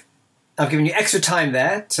tip, I've given you extra time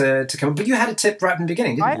there to come up, but you had a tip right from the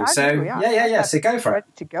beginning, didn't you? Yeah. So go for it. Ready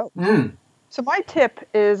to go. So my tip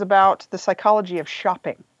is about the psychology of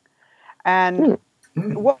shopping, and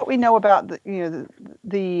what we know about your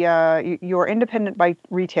independent bike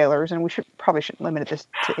retailers, and we shouldn't limit this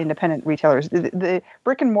to independent retailers. The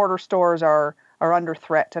brick and mortar stores are under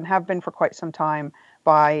threat and have been for quite some time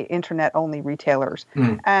by internet only retailers,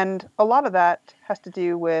 and a lot of that has to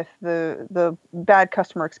do with the bad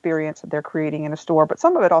customer experience that they're creating in a store. But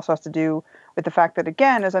some of it also has to do with the fact that,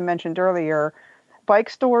 again, as I mentioned earlier, bike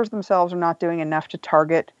stores themselves are not doing enough to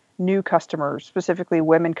target new customers, specifically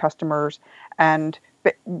women customers, and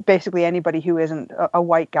basically anybody who isn't a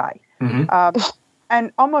white guy.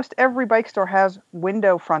 And almost every bike store has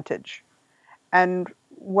window frontage. And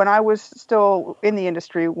when I was still in the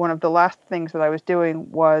industry, one of the last things that I was doing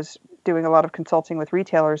was doing a lot of consulting with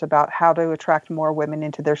retailers about how to attract more women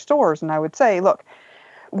into their stores. And I would say, look,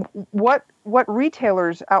 what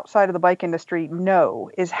retailers outside of the bike industry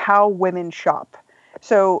know is how women shop.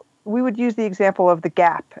 So we would use the example of the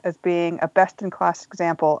Gap as being a best-in-class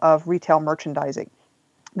example of retail merchandising.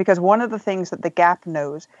 Because one of the things that the Gap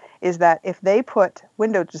knows is that if they put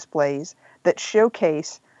window displays that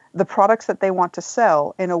showcase the products that they want to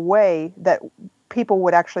sell in a way that people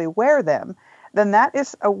would actually wear them, then that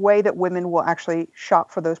is a way that women will actually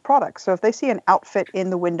shop for those products. So if they see an outfit in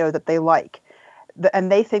the window that they like,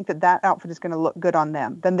 and they think that outfit is going to look good on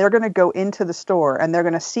them, then they're going to go into the store and they're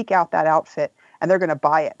going to seek out that outfit and they're going to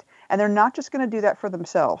buy it. And they're not just going to do that for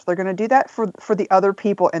themselves. They're going to do that for the other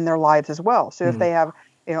people in their lives as well. So if they have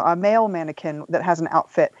a male mannequin that has an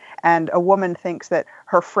outfit and a woman thinks that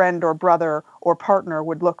her friend or brother or partner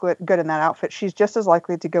would look good in that outfit, she's just as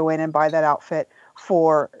likely to go in and buy that outfit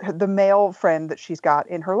for the male friend that she's got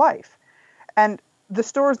in her life. And the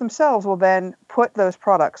stores themselves will then put those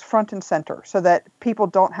products front and center so that people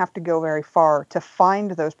don't have to go very far to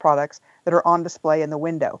find those products that are on display in the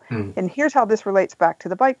window. And here's how this relates back to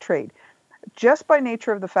the bike trade. Just by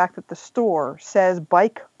nature of the fact that the store says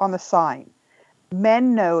bike on the sign,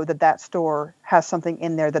 men know that store has something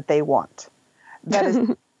in there that they want. That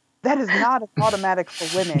is not automatic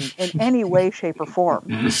for women in any way, shape, or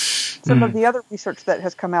form. Some of the other research that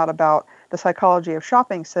has come out about the psychology of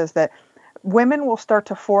shopping says that women will start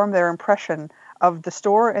to form their impression of the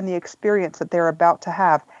store and the experience that they're about to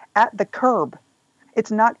have at the curb.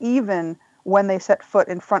 It's not even when they set foot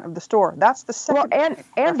in front of the store. That's the second. Well,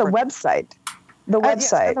 and the website. The website.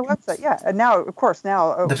 Yes, and the website, yeah. And now, of course,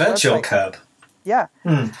 the virtual curb. Yeah.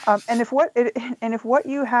 And if what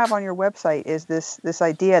you have on your website is this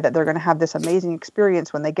idea that they're going to have this amazing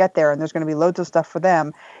experience when they get there, and there's going to be loads of stuff for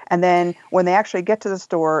them, and then when they actually get to the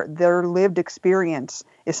store, their lived experience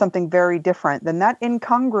is something very different, then that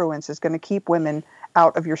incongruence is going to keep women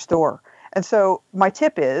out of your store. And so my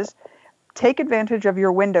tip is take advantage of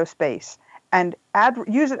your window space and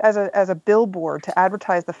use it as a billboard to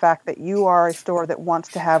advertise the fact that you are a store that wants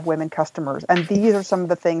to have women customers. And these are some of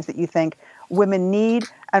the things that you think women need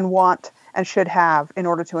and want and should have in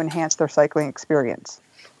order to enhance their cycling experience.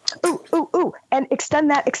 Ooh. And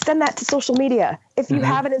extend that to social media. If you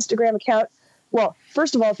have an Instagram account, well,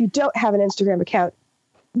 first of all, if you don't have an Instagram account,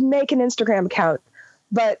 make an Instagram account.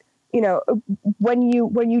 But, when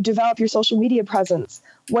you develop your social media presence,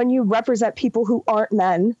 when you represent people who aren't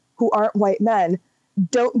men, who aren't white men,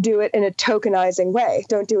 don't do it in a tokenizing way.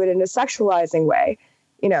 Don't do it in a sexualizing way.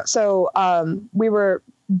 So we were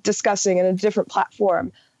discussing in a different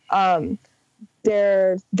platform.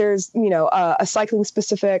 There's a cycling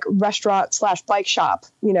specific restaurant / bike shop,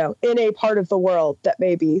 in a part of the world that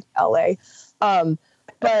may be LA.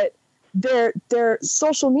 But their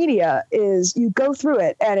social media is, you go through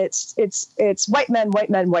it and it's white men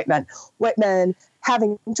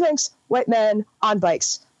having drinks, white men on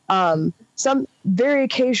bikes. Some very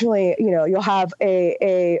occasionally, you'll have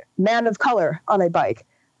a man of color on a bike.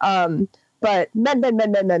 But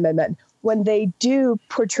men. When they do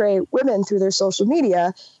portray women through their social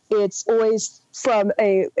media, it's always from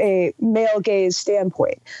a male gaze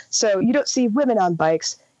standpoint. So you don't see women on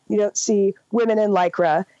bikes. You don't see women in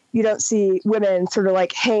Lycra. You don't see women sort of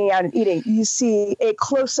like hanging out and eating. You see a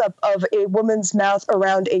close-up of a woman's mouth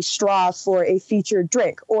around a straw for a featured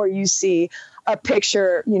drink, or you see a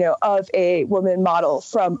picture, of a woman model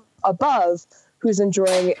from above who's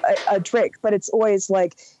enjoying a drink. But it's always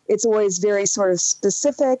very sort of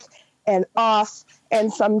specific and off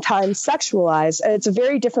and sometimes sexualized. And it's a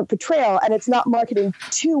very different portrayal, and it's not marketing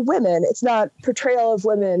to women. It's not portrayal of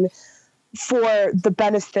women for the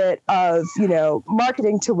benefit of,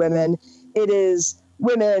 marketing to women. It is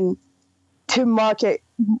women to market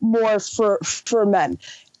more for men.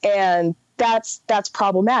 And that's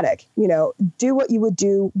problematic. Do what you would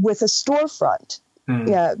do with a storefront.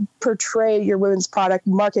 Yeah, portray your women's product,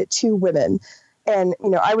 market to women. And,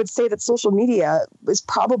 I would say that social media is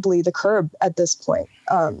probably the curb at this point,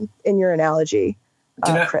 in your analogy,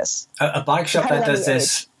 Chris. A bike shop that does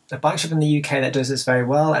this, a bike shop in the UK that does this very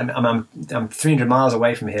well, and I'm 300 miles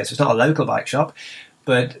away from here, so it's not a local bike shop,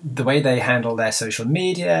 but the way they handle their social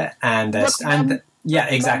media and their... Yeah,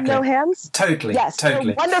 exactly. No hands? Totally. Yes,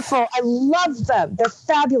 totally. They're wonderful. I love them. They're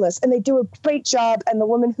fabulous. And they do a great job. And the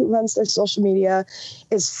woman who runs their social media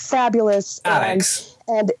is fabulous. Alex.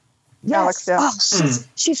 And yes, Alex, yeah.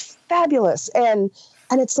 She's fabulous. And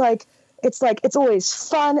it's always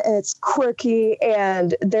fun and it's quirky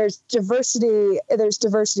and there's diversity. There's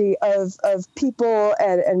diversity of people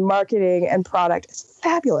and marketing and product. It's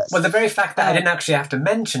fabulous. Well, the very fact that I didn't actually have to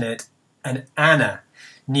mention it and Anna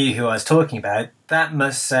knew who I was talking about, that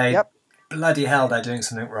must say, bloody hell, they're doing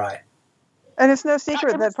something right. And it's no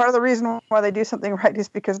secret that part of the reason why they do something right is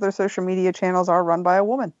because their social media channels are run by a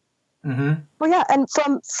woman. Mm-hmm. Well, yeah, and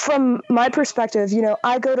from my perspective,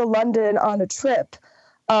 I go to London on a trip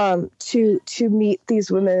to meet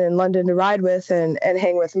these women in London to ride with and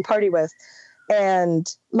hang with and party with. And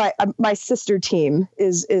my sister team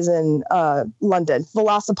is in London,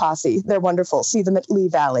 Velociposse. They're wonderful. See them at Lee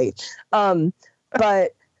Valley.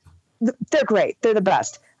 But they're great. They're the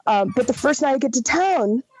best. But the first night I get to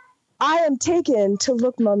town, I am taken to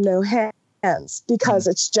Look Mum No Hands because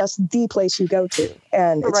it's just the place you go to,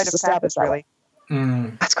 and it's just established really.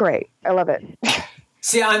 That's great. I love it.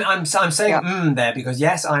 See, I'm saying there because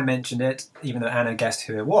yes, I mentioned it, even though Anna guessed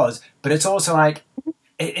who it was. But it's also like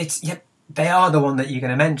they are the one that you're going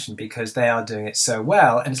to mention because they are doing it so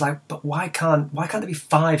well. And it's like, but why can't there be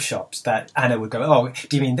 5 shops that Anna would go, oh,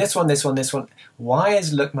 do you mean this one? Why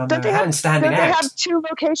is Look Mum No Hands standing out? Don't they have 2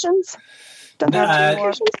 locations? Don't they have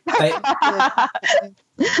 2 locations?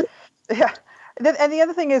 Yeah. And the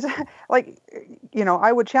other thing is,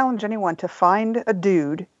 I would challenge anyone to find a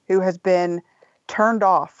dude who has been turned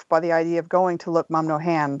off by the idea of going to Look Mom No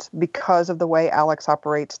Hands because of the way Alex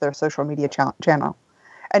operates their social media channel.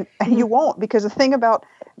 And you won't, because the thing about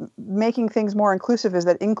making things more inclusive is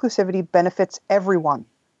that inclusivity benefits everyone.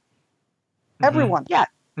 Everyone. Yeah.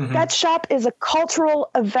 That shop is a cultural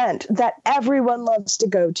event that everyone loves to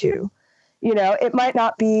go to. You know, it might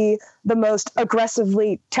not be the most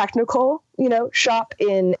aggressively technical, shop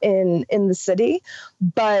in the city,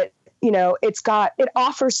 but it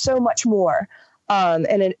offers so much more. And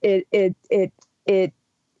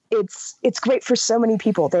it's great for so many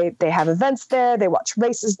people. They have events there, they watch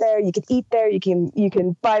races there, you can eat there, you can you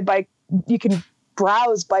can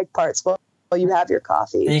browse bike parts while you have your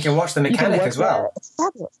coffee. And you can watch the mechanic as well. There. It's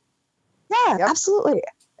fabulous. Yeah, yep. Absolutely.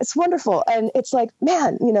 It's wonderful. And it's like,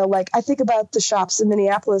 man, I think about the shops in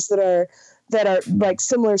Minneapolis that are like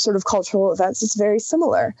similar sort of cultural events. It's very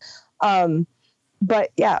similar. But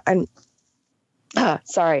yeah,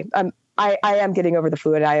 sorry. I am getting over the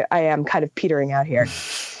fluid. I am kind of petering out here.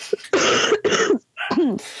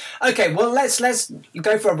 Okay, well, let's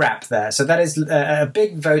go for a wrap there. So that is a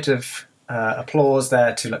big vote of applause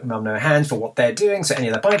there to Look Mum No Hands for what they're doing. So any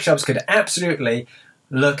of the bike shops could absolutely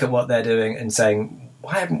look at what they're doing and saying,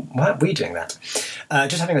 why aren't we doing that?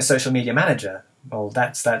 Just having a social media manager, well,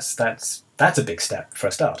 that's a big step for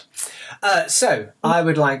a start. So I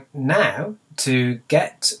would like now to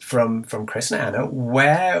get from Chris and Anna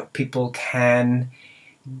where people can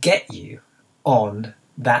get you on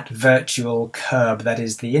that virtual curb that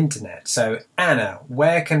is the internet. So Anna,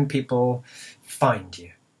 where can people find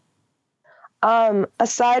you?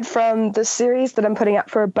 Aside from the series that I'm putting out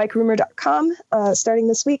for bikerumor.com starting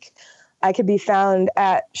this week, I could be found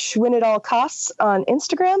at Schwinn at all costs on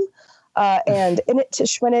Instagram and In It to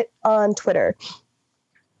Schwinn It on Twitter.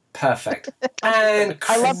 Perfect. And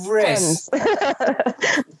Chris,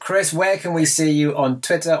 Chris, where can we see you on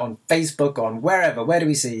Twitter, on Facebook, on wherever? Where do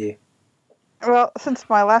we see you? Well, since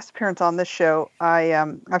my last appearance on this show,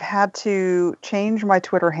 I've had to change my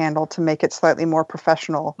Twitter handle to make it slightly more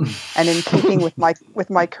professional and in keeping with my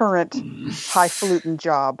current highfalutin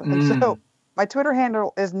job. And so my Twitter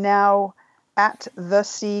handle is now at the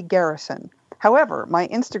C Garrison. However, my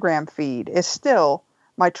Instagram feed is still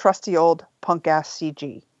my trusty old punk ass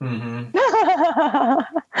CG.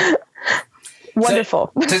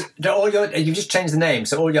 Wonderful. So, you've just changed the name,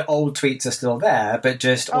 so all your old tweets are still there, but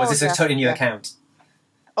is this a totally new account?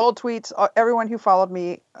 Old tweets, everyone who followed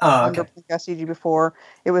me under Punk Ass CG before,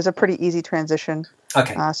 it was a pretty easy transition.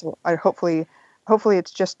 Okay. So I hopefully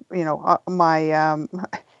it's just, my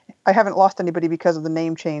I haven't lost anybody because of the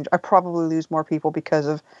name change. I probably lose more people because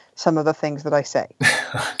of some of the things that I say.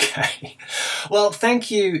 Okay. Well,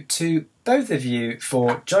 thank you to both of you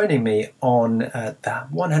for joining me on the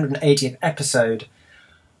 180th episode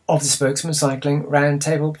of the Spokesman Cycling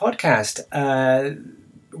Roundtable podcast.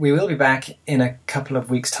 We will be back in a couple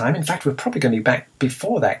of weeks' time. In fact, we're probably going to be back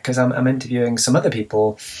before that because I'm interviewing some other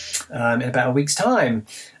people in about a week's time,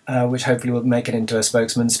 which hopefully will make it into a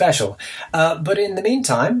Spokesman special. But in the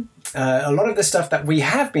meantime, a lot of the stuff that we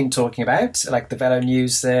have been talking about, like the Velo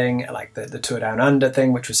News thing, like the Tour Down Under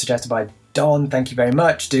thing, which was suggested by Don, thank you very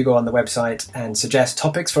much. Do go on the website and suggest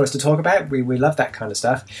topics for us to talk about. We love that kind of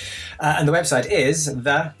stuff. And the website is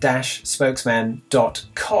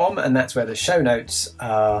the-spokesmen.com, and that's where the show notes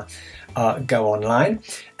go online.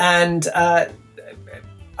 And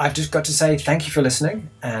I've just got to say thank you for listening,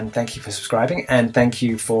 and thank you for subscribing, and thank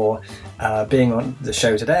you for being on the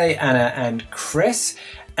show today, Anna and Chris.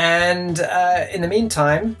 And in the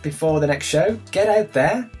meantime, before the next show, get out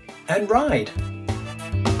there and ride.